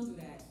 Don't do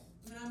that.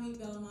 When I meet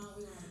Belmont,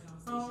 we gonna have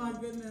a conversation." Oh my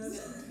goodness.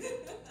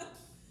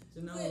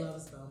 Janelle But-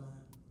 loves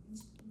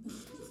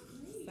Belmont.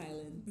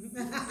 silence.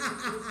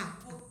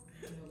 Oh,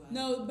 you know what?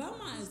 No,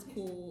 Belmont is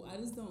cool. I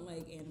just don't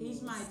like animals.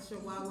 He's my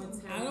Chihuahua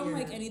terrier. I don't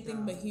like anything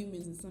dog. but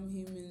humans, and some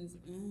humans.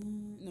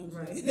 No, I'm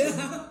Right. kidding.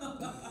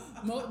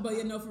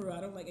 But for real,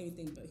 I don't like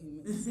anything but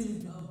humans.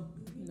 Oh,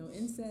 No so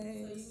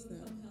insects. you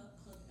No. would come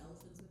hug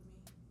elephants with me?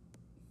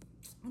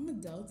 I'm a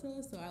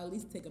Delta, so I at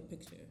least take a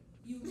picture.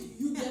 You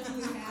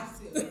definitely have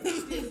to.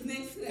 It's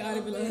next to the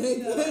Gotta be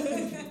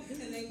elephant,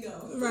 like- and then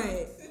go.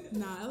 Right.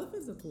 Nah,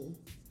 elephants are cool.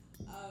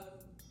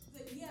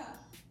 But yeah,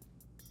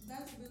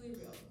 that's really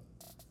real.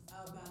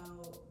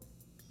 About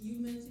you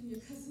mentioned your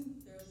cousin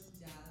throws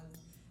jabs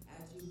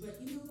at you, but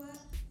you know what?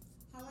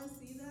 How I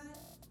see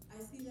that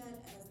as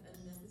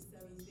a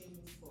necessary thing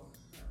for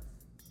her.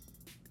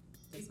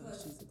 That's how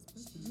Because she's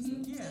expressing she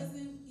herself. Yeah.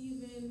 doesn't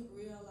even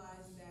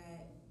realize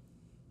that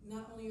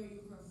not only are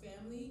you her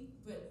family,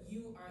 but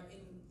you are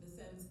in the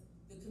sense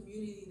the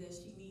community that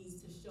she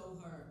needs to show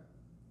her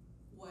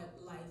what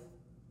life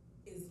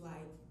is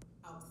like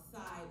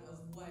outside of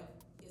what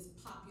is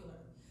popular.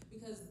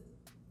 Because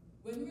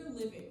when we're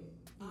living,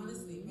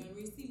 honestly, when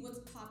we see what's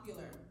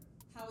popular,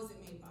 how is it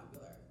made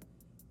popular?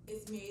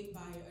 It's made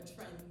by a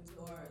trend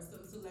or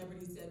some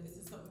celebrity said this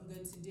is something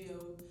good to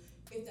do.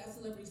 If that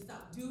celebrity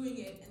stopped doing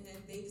it and then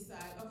they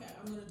decide, okay,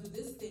 I'm gonna do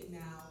this thing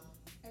now,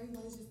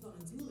 everybody's just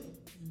gonna do it.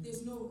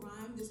 There's no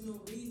rhyme, there's no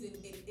reason,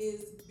 it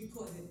is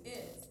because it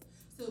is.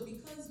 So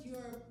because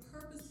you're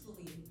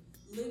purposefully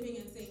living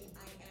and saying,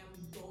 I am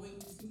going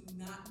to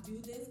not do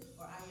this,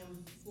 or I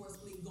am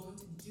forcefully going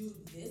to do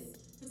this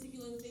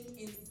particular thing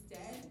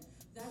instead,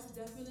 that's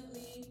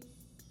definitely,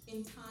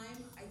 in time,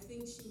 I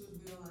think she would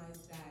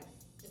realize that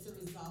it's a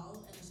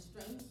resolve and a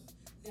strength,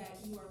 that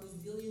you are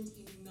resilient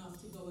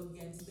enough to go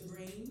against the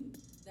grain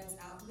that's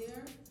out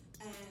there.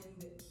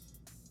 And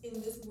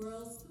in this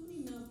world,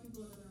 soon enough,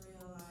 people are going to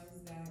realize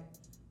that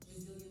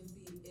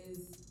resiliency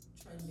is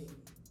trending,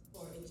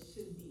 or it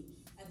should be,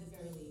 at the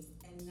very least,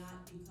 and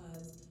not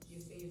because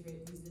your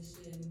favorite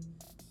musician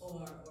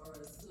or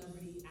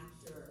celebrity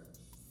actor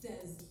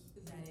says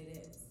that it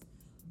is.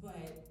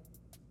 But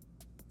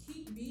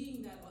keep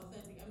being that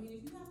authentic. I mean,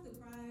 if you have to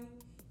cry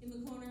in the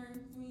corner,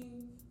 I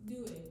mean,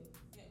 do it.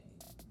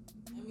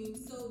 I mean,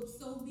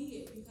 so be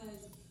it,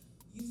 because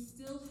you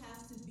still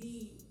have to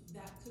be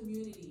that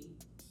community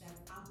that's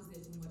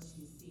opposite from what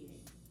she's seeing.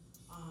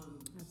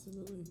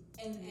 Absolutely.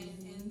 And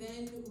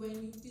then when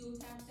you feel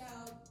tapped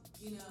out,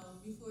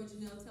 before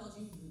Janelle tells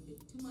you you did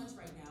too much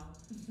right now,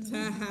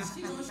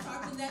 she gonna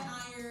sharpen that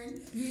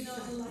iron,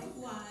 and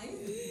likewise.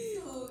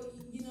 So,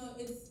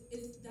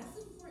 that's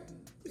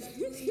important. That's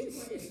really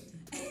important.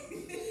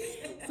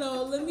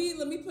 So let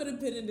me put a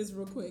pin in this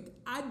real quick.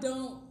 I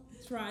don't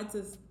try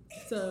to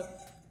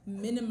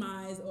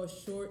minimize or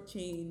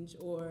shortchange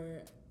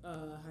or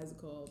how's it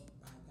called?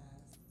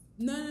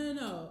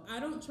 No. I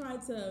don't try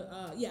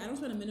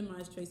to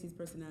minimize Tracy's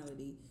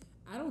personality.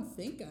 I don't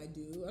think I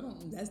do.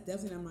 That's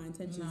definitely not my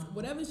intentions. No.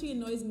 Whatever she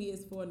annoys me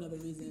is for another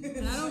reason.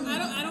 And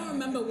I don't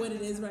remember what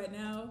it is right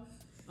now.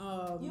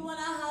 You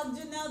wanna hug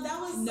Janelle? That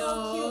was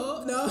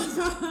No.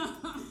 Tracy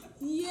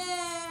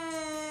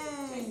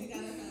Yay!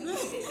 got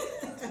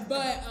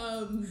a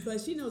hug.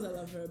 But she knows I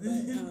love her.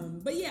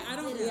 But yeah,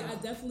 I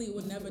definitely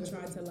would never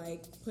try to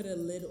put a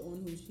lid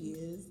on who she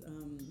is.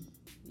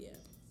 Yeah.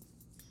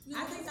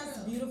 I think that's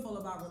beautiful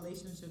about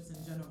relationships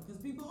in general, because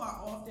people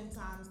are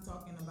oftentimes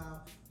talking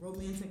about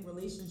romantic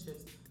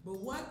relationships, but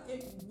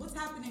what's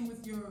happening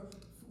with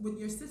with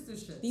your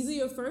sisterships. These are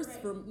your first,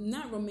 Right.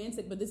 not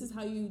romantic, but this is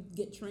how you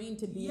get trained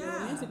to be in a Yeah.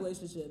 romantic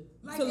relationship.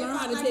 Like, to if learn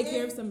how to like, take if-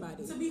 care of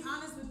somebody. To be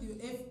honest with you,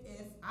 if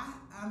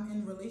I'm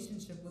in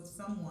relationship with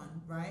someone,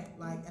 right?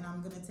 Like, and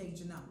I'm gonna take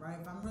Janelle, right?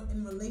 If I'm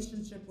in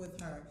relationship with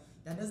her,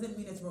 that doesn't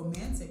mean it's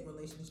romantic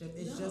relationship.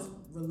 It's No. just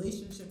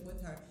relationship with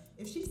her.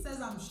 If she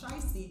says I'm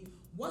shysty,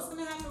 what's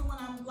gonna happen when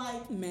I'm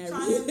like Married.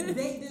 trying to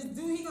date this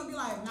dude? He gonna be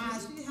like, nah,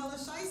 she hella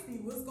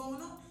shysty. What's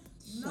going on?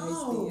 Shiesty.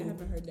 No, I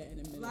haven't heard that in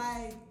a minute.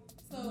 like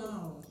So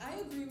no. I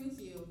agree with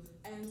you.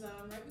 And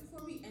right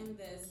before we end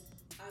this,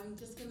 I'm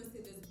just gonna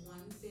say this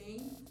one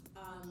thing.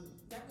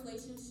 That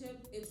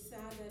relationship, it's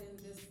sad that in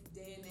this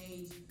day and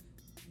age,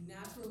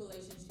 natural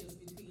relationships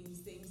between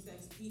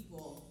same-sex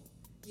people,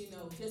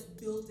 just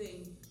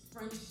building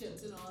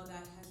friendships and all of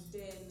that has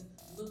been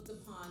looked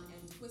upon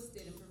and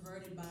twisted and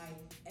perverted by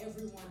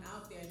everyone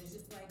out there. And it's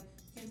just like,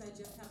 can't I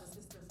just have a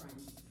sister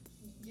friend?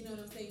 You know what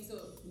I'm saying? So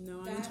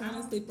No, I ain't trying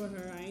to sleep with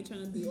her. I ain't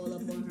trying to be all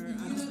up on her.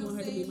 I You just know want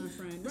what her to I'm be my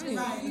friend. Right.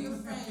 just be your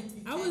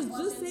friend. I was and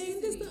just saying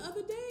this the authenticity.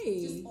 other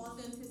day. Just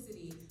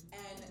authenticity,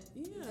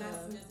 and Yeah.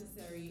 that's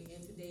necessary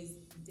in today's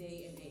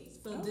day and age.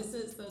 So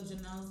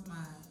Janelle's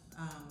my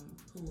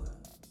pua.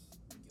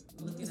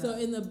 Look it So up.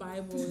 in the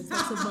Bible, it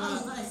talks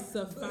about Like-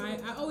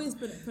 Sapphira. I always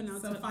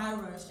pronounce her.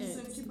 Sapphira. She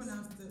said X. she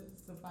pronounced it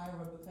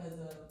Sapphira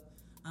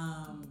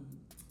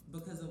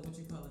because of what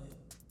you call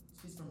it.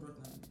 She's from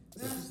Brooklyn.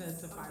 So she said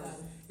Sapphira.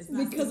 It's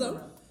not Because of-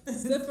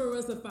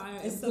 Sapphira. Sapphira.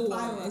 It's Pua.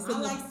 Sapphira. It's in I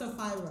the- like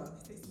Sapphira.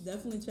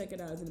 Definitely check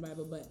it out. It's in the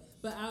Bible, but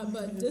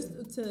just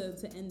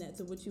to end that,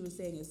 to what you were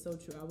saying is so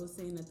true. I was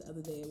saying that the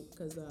other day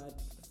because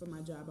for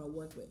my job I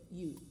work with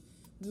youth.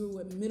 We were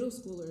with middle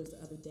schoolers the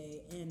other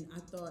day, and I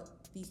thought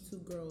these two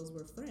girls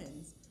were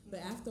friends. But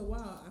after a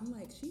while, I'm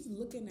like, she's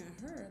looking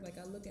at her like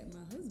I look at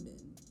my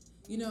husband,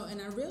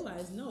 And I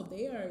realized no,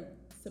 they are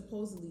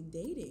supposedly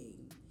dating.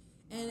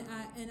 And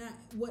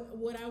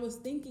what I was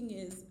thinking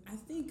is, I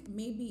think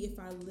maybe if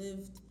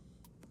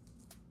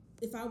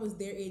I was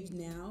their age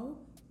now,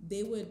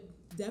 they would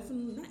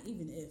definitely, not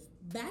even if,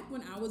 back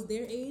when I was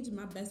their age,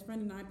 my best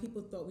friend and I,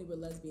 people thought we were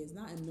lesbians,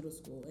 not in middle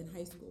school, in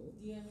high school.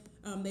 Yeah.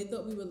 They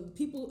thought we were,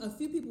 a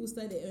few people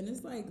said it, and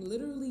it's like,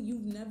 literally,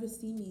 you've never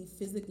seen me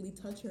physically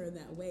touch her in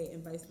that way,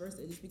 and vice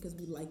versa, just because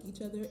we like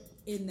each other,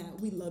 in that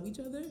we love each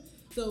other.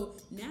 So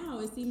now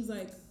it seems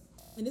like,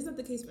 and it's not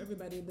the case for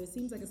everybody, but it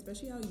seems like,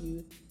 especially our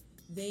youth,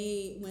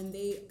 when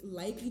they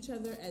like each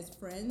other as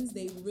friends,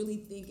 they really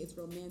think it's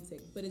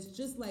romantic. But it's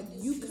just like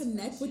It's you just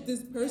connect with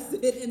this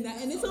friendship. person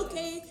and it's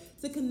okay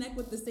to connect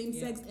with the same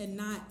sex and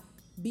not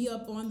be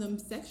up on them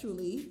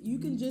sexually. You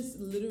can just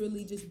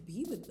literally just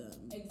be with them.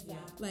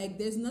 Exactly. Like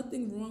there's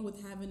nothing wrong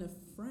with having a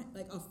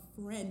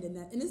friend in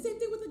that. And the same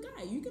thing with a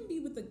guy. You can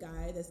be with a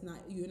guy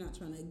you're not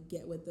trying to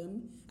get with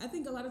them. I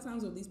think a lot of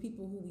times with these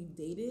people who we've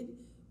dated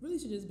really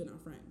should just been our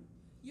friend.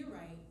 You're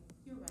right.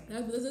 You're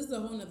right. This is a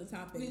whole nother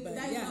topic, but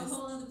That's yes, a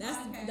whole other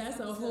podcast that's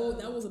a episode. whole.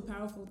 That was a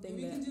powerful thing.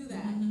 We that can do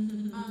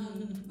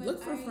that. But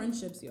look for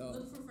friendships, y'all.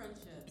 Look for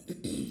friendships.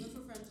 Look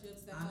for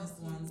friendships that Honest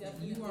help ones that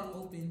you are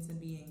open to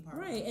being part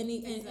Right, of.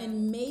 and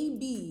and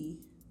maybe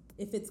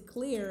if it's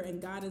clear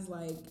and God is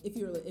like, if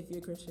you're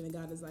a Christian and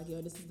God is like,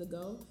 yo, this is the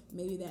go,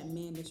 maybe that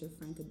man that's your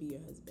friend could be your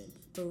husband.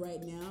 But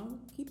right now,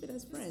 keep it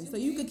as friends, so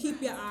you could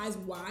keep your eyes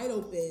wide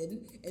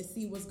open and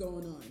see what's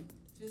going on.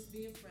 Just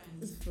be a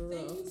friend. For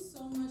real. Thank you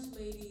so much,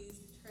 ladies.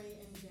 Trey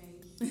and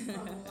Jay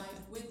from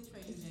Life with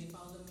Trey and Jay.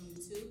 Follow them on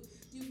YouTube.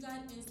 You've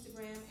got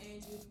Instagram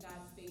and you've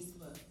got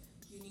Facebook.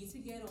 You need to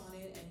get on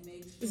it and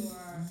make sure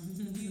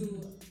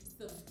you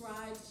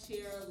subscribe,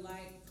 share,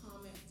 like,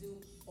 comment, do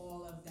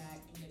all of that,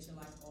 and get your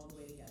life all the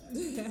way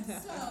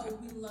together. So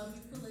we love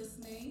you for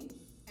listening.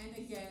 And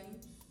again,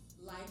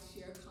 like,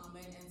 share, comment.